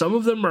 Some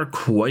of them are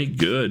quite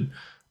good.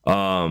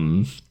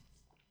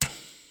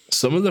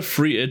 Some of the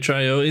free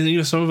itch.io, and you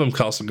know, some of them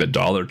cost like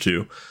 $1 or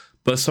 $2,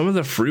 but some of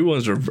the free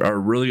ones are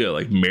really good.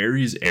 Like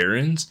Mary's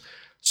Errands,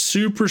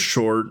 super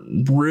short,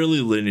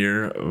 really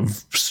linear,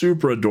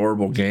 super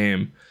adorable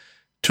game.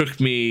 Took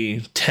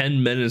me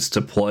 10 minutes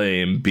to play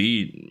and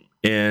beat,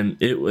 and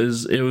it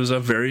was a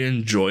very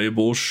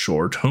enjoyable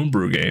short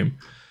homebrew game.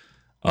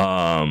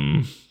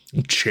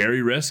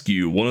 Cherry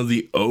Rescue, one of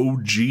the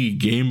OG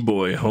Game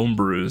Boy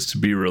homebrews to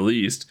be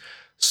released.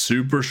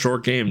 Super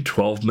short game,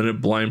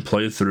 12-minute blind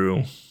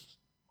playthrough.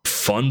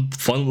 Fun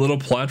little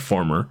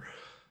platformer.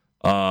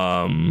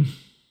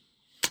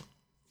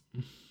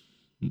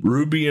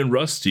 Ruby and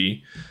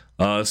Rusty,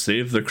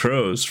 Save the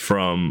Crows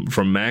from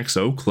Max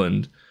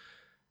Oakland.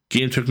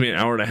 Game took me an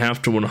hour and a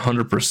half to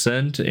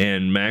 100%,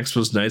 and Max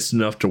was nice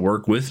enough to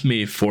work with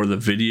me for the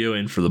video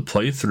and for the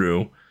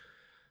playthrough.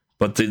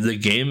 But the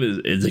game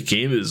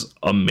is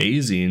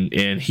amazing,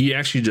 and he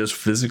actually just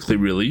physically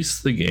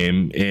released the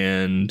game.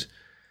 And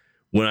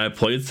when I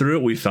played through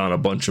it, we found a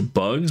bunch of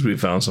bugs, we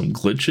found some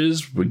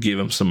glitches, we gave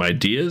him some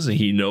ideas, and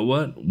you know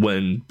what?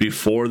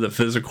 Before the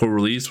physical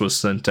release was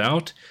sent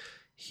out,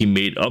 he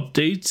made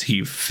updates,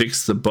 he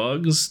fixed the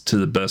bugs to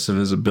the best of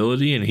his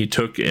ability, and he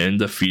took in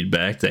the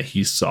feedback that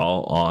he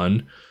saw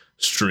on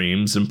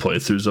streams and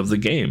playthroughs of the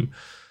game.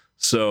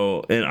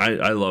 So, and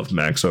I love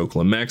Max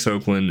Oakland. Max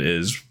Oakland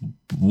is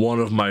one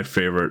of my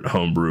favorite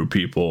homebrew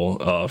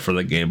people for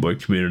the Game Boy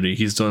community.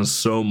 He's done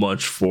so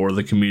much for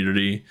the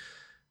community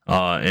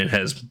and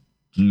has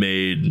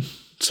made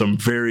some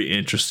very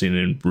interesting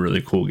and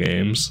really cool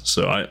games.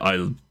 So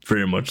I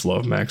very much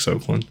love Max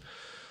Oakland.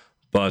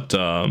 But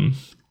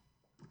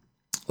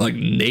like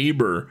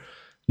Neighbor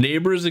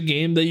Neighbor is a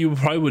game that you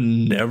probably would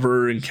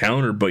never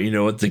encounter, but you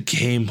know what? The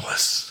game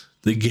was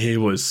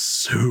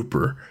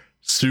super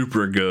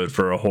good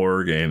for a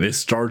horror game. It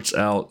starts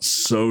out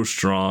so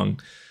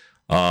strong,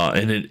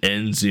 and it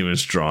ends even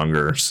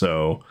stronger.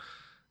 So,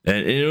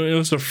 and it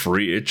was a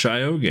free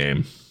itch.io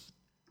game.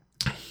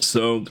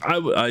 So I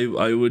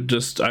would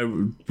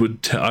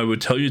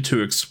tell you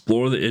to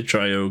explore the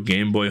itch.io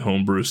Game Boy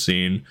homebrew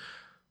scene.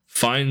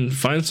 Find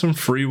some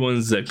free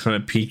ones that kind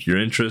of pique your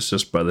interest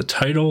just by the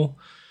title.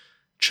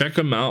 Check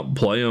them out,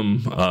 play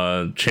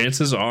them.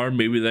 Chances are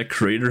maybe that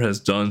creator has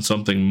done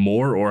something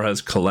more or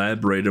has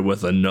collaborated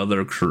with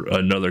another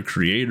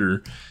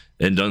creator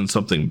and done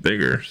something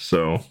bigger.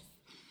 So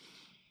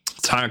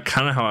it's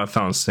kind of how I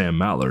found Sam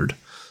Mallard.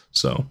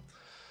 So,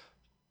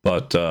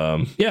 but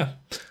yeah.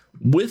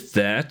 With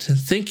that,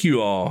 thank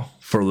you all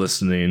for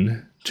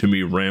listening to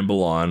me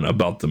ramble on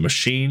about The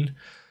Machine.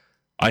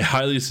 I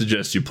highly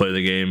suggest you play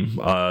the game.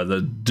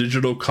 The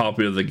digital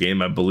copy of the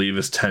game, I believe,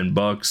 is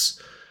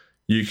 $10.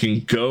 You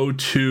can go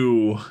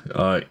to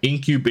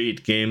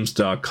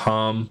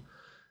incubategames.com,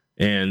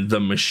 and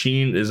The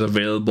Machine is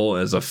available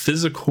as a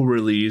physical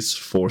release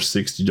for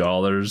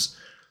 $60.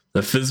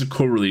 The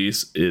physical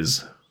release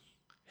is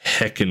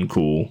heckin'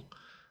 cool.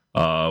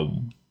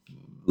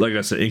 Like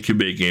I said,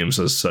 Incubate Games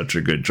does such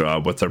a good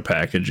job with their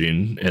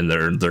packaging and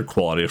their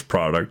quality of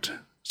product.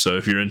 So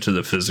if you're into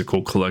the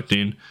physical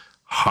collecting,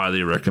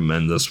 highly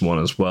recommend this one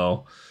as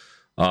well.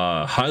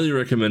 Highly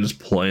recommend just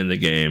playing the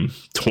game.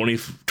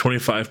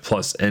 25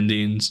 plus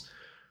endings,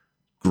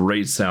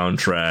 great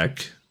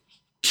soundtrack,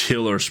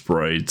 killer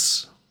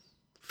sprites,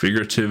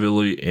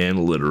 figuratively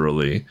and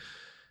literally,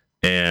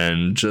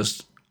 and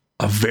just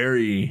a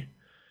very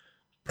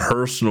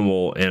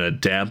personable and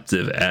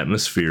adaptive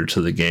atmosphere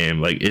to the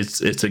game. Like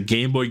it's a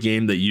Game Boy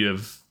game that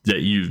you've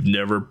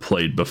never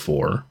played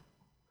before,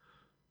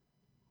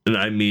 and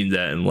I mean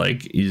that. And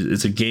like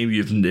it's a game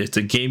you would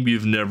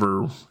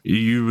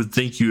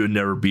think you would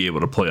never be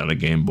able to play on a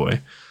Game Boy.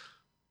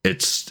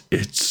 It's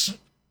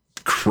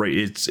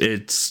crazy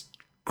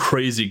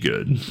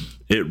good.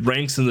 It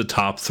ranks in the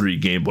top 3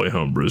 Game Boy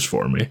homebrews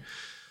for me.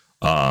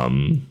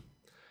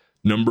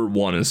 Number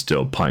 1 is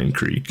still Pine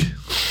Creek.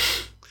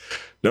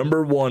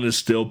 Number 1 is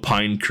still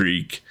Pine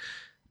Creek.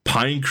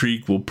 Pine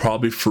Creek will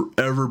probably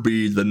forever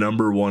be the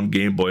number 1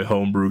 Game Boy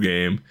homebrew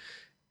game.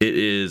 It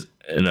is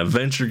an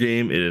adventure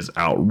game. It is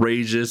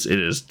outrageous. It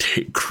is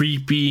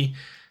creepy.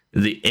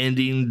 The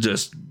ending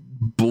just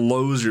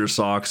blows your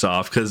socks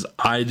off because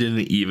I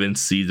didn't even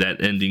see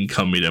that ending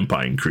coming in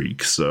Pine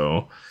Creek.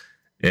 So,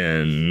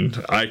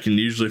 and I can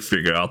usually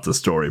figure out the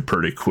story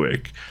pretty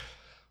quick.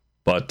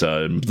 But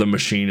The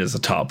Machine is a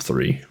top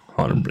 3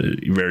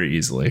 very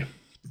easily.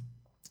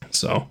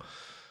 So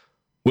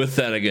with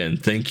that, again,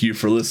 thank you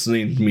for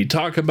listening to me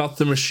talk about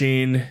The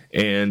Machine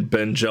and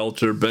Ben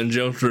Jelter. Ben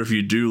Jelter, if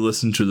you do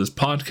listen to this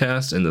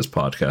podcast and this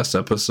podcast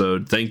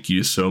episode, thank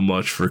you so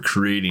much for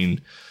creating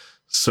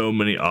so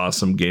many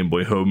awesome Game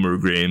Boy homebrew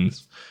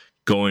games,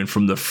 going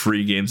from the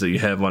free games that you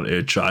have on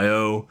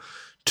itch.io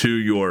to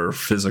your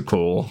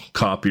physical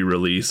copy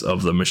release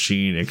of The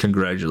Machine. And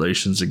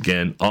congratulations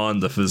again on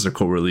the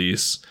physical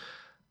release.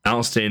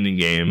 Outstanding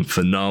game,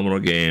 phenomenal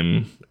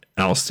game.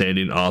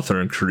 Outstanding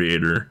author and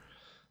creator,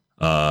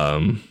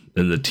 and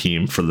the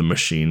team for The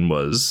Machine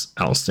was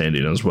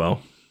outstanding as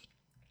well.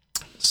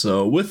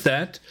 So with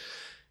that,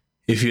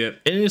 if you have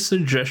any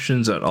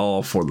suggestions at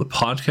all for the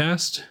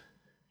podcast,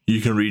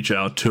 you can reach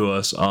out to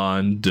us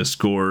on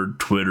Discord,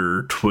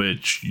 Twitter,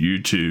 Twitch,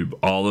 YouTube,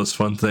 all those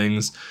fun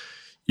things.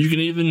 You can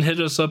even hit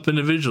us up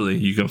individually.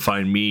 You can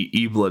find me,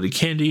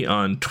 eBloodyCandy,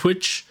 on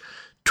Twitch,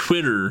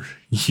 Twitter,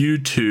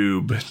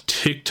 YouTube,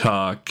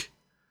 TikTok,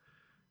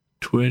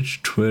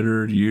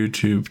 Twitter,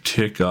 YouTube,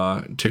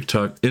 TikTok,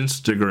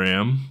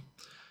 Instagram,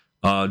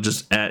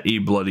 just at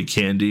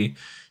eBloodyCandy.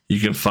 You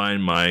can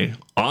find my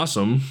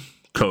awesome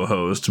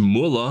co-host,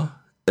 Mullah,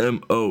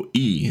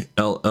 MOELLEUH,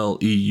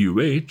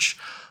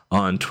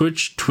 on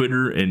Twitch,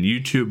 Twitter, and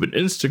YouTube and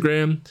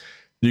Instagram.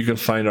 You can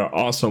find our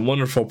awesome,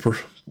 wonderful,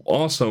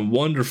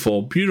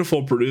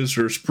 beautiful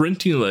producer,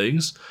 Sprinting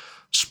Legs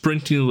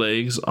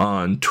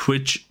on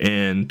Twitch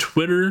and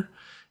Twitter,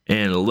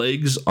 and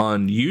Legs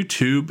on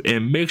YouTube.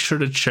 And make sure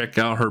to check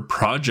out her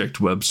project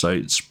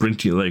website,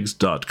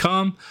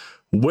 sprintinglegs.com,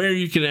 where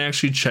you can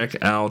actually check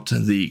out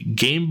the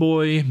Game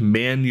Boy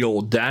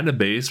manual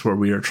database, where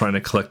we are trying to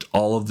collect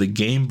all of the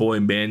Game Boy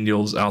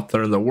manuals out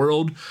there in the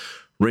world,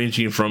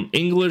 ranging from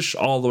English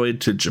all the way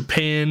to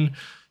Japan,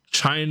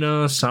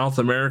 China, South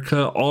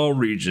America, all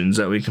regions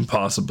that we can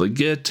possibly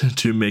get,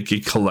 to make a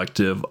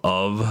collective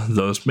of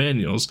those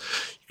manuals.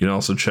 You can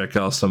also check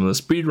out some of the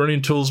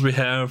speedrunning tools we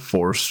have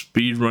for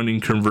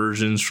speedrunning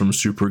conversions from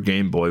Super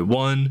Game Boy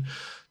 1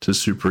 to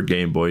Super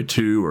Game Boy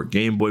 2 or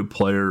Game Boy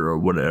Player or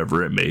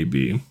whatever it may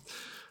be.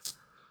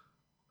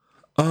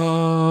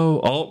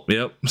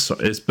 Yep. So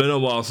it's been a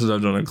while since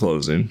I've done a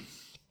closing.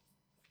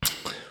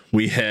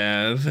 We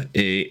have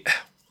a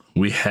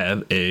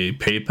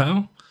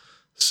PayPal.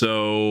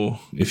 So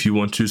if you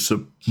want to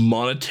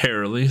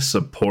monetarily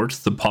support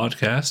the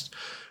podcast,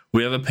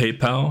 We have a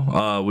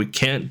PayPal. We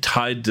can't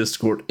tie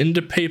Discord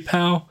into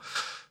PayPal.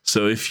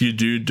 So if you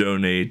do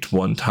donate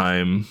one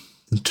time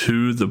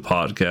to the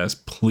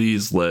podcast,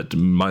 please let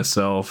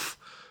myself,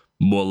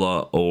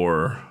 Mullah,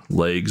 or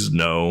Legs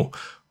know.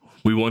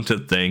 We want to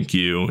thank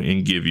you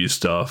and give you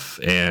stuff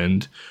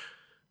and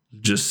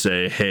just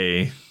say,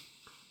 hey,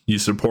 you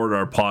support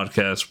our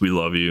podcast. We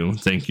love you.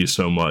 Thank you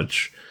so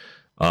much.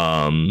 We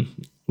have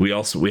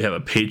a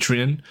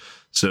Patreon.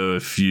 So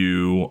if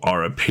you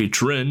are a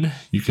patron,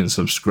 you can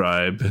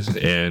subscribe,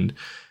 and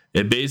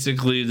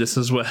basically this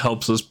is what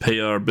helps us pay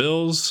our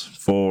bills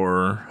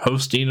for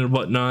hosting and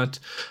whatnot.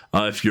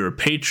 If you're a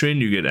patron,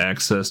 you get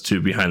access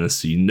to behind the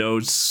scene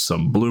notes,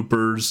 some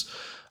bloopers.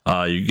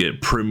 You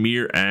get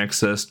premiere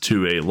access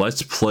to a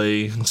Let's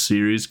Play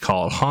series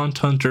called Haunt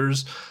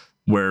Hunters,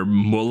 where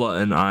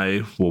Mullah and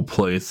I will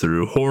play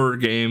through horror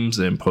games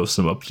and post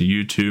them up to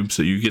YouTube.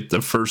 So you get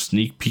the first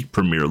sneak peek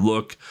premiere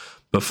look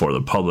before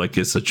the public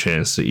gets a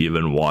chance to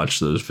even watch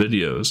those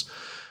videos.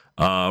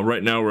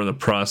 Right now we're in the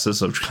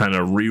process of kind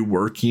of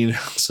reworking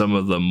some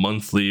of the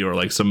monthly or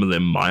like some of the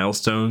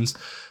milestones,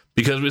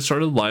 because we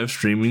started live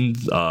streaming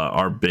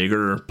our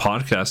bigger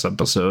podcast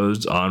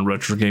episodes on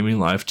Retro Gaming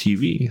Live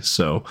TV.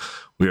 So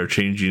we are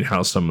changing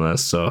how some of that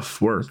stuff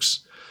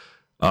works.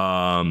 We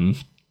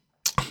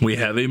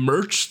have a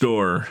merch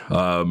store,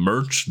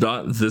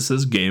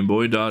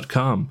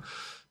 merch.thisisgameboy.com.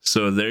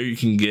 So there you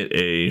can get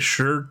a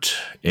shirt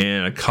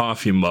and a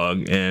coffee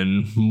mug,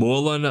 and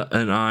Mullah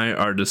and I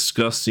are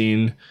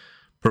discussing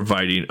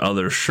providing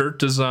other shirt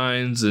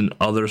designs and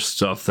other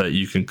stuff that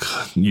you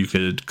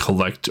could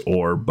collect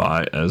or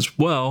buy as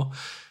well.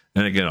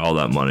 And again, all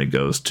that money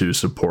goes to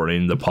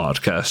supporting the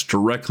podcast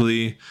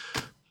directly,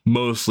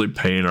 mostly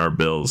paying our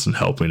bills and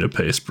helping to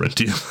pay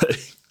Sprinty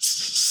Legs.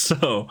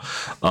 So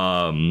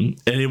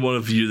any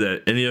of you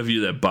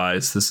that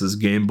buys This Is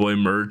Game Boy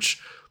merch,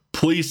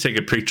 please take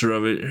a picture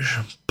of it,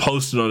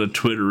 post it on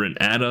Twitter, and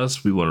add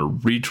us. We want to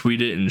retweet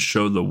it and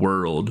show the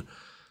world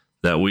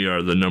that we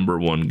are the number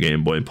one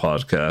Game Boy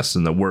podcast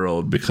in the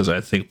world, because I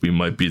think we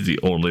might be the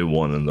only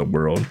one in the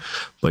world.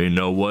 But you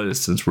know what?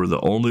 Since we're the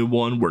only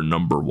one, we're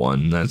number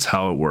one. That's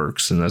how it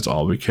works, and that's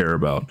all we care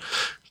about.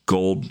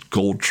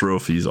 Gold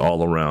trophies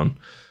all around.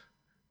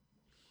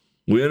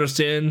 We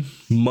understand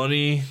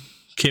money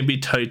can be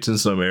tight in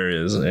some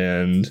areas,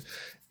 and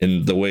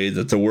in the way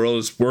that the world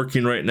is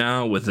working right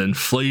now with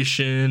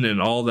inflation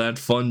and all that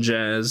fun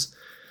jazz,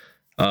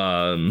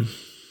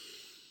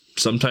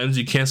 sometimes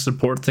you can't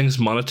support things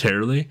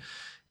monetarily,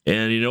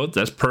 and you know what?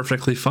 That's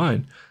perfectly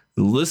fine.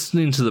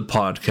 Listening to the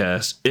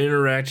podcast,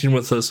 interacting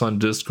with us on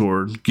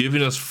Discord,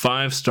 giving us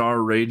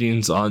 5-star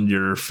ratings on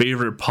your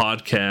favorite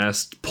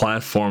podcast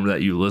platform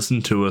that you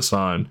listen to us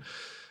on,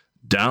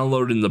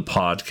 downloading the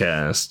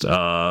podcast,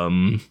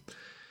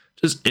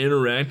 just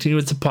interacting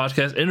with the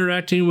podcast,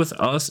 interacting with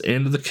us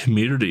and the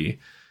community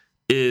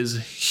is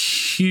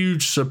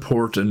huge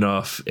support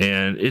enough.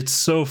 And it's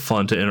so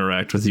fun to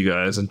interact with you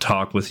guys and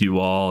talk with you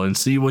all and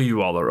see what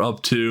you all are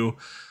up to.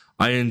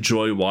 I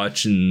enjoy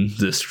watching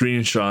the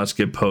screenshots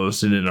get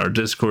posted in our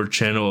Discord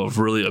channel of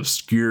really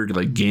obscure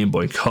like Game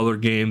Boy Color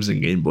games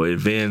and Game Boy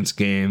Advance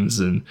games,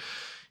 and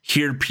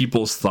hear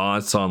people's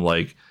thoughts on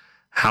like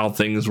how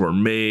things were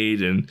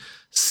made, and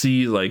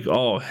see like,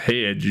 oh,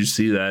 hey, did you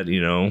see that,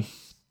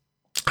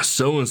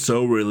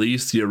 so-and-so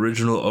released the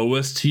original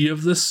OST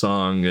of this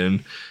song.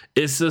 And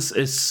it's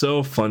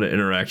so fun to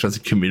interact with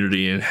the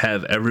community and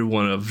have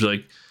everyone of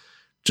like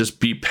just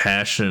be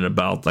passionate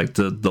about like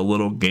the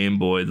little Game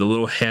Boy, the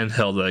little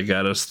handheld that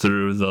got us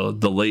through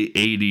the late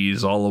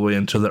 80s all the way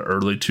into the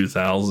early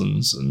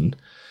 2000s. And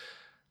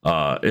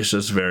it's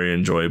just very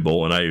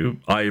enjoyable, and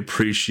I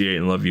appreciate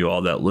and love you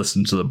all that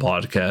listen to the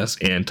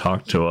podcast and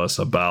talk to us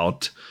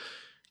about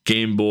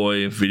Game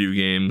Boy, video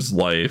games,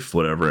 life,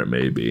 whatever it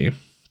may be.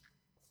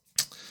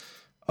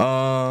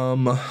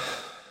 I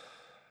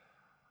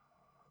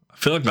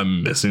feel like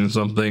I'm missing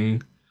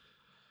something.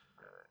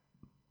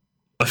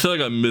 But I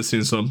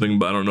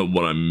don't know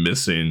what I'm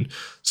missing.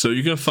 So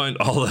you can find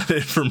all that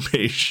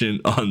information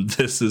on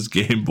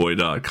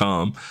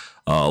thisisgameboy.com.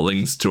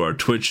 Links to our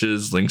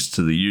Twitches, links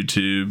to the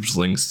YouTubes,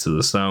 links to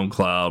the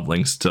SoundCloud,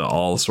 links to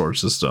all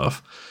sorts of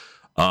stuff.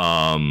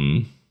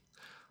 All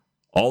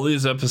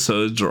these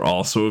episodes are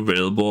also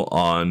available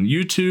on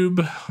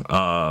YouTube.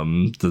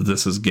 The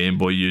This Is Game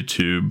Boy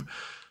YouTube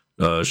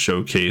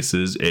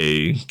showcases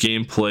a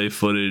gameplay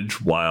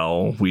footage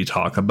while we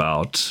talk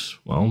about,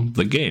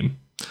 the game.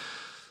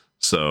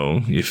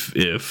 So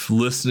if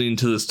listening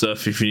to this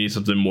stuff, if you need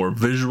something more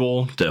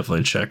visual,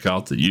 definitely check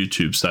out the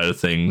YouTube side of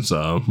things.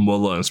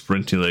 Mullah and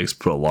Sprinting Legs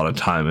put a lot of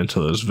time into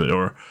those videos,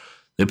 or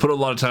they put a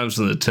lot of time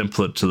in the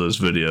template to those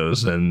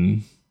videos,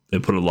 and they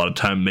put a lot of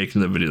time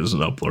making the videos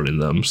and uploading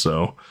them.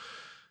 So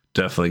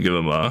definitely give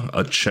them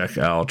a check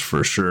out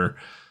for sure.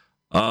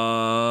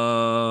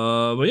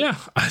 But yeah,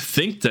 I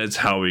think that's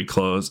how we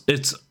close.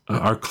 It's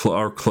our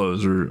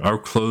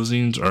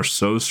closings are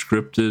so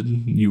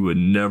scripted you would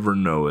never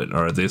know it.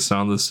 All right, they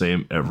sound the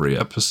same every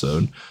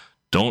episode.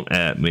 Don't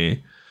at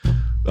me.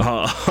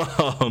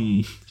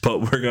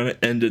 But we're going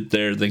to end it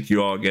there. Thank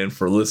you all again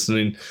for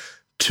listening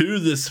to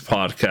this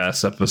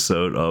podcast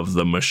episode of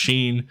The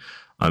Machine.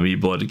 I'm E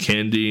Bloody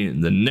Candy.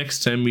 And the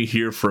next time you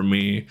hear from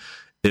me,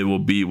 it will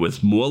be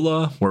with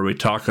Mulla, where we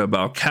talk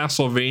about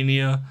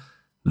Castlevania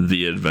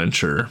The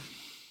Adventure.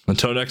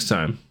 Until next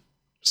time,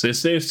 stay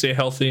safe, stay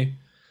healthy,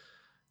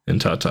 and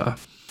ta-ta.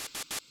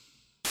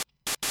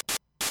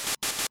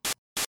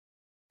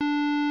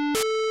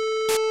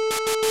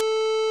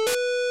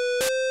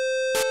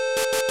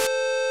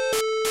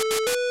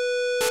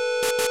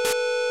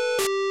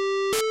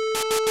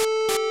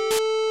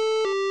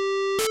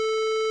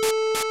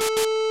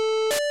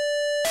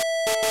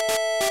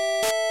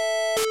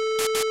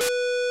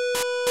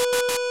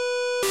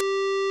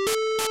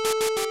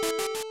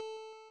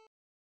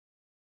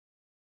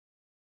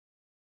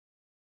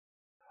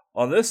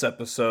 On this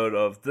episode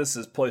of This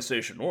is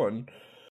PlayStation 1,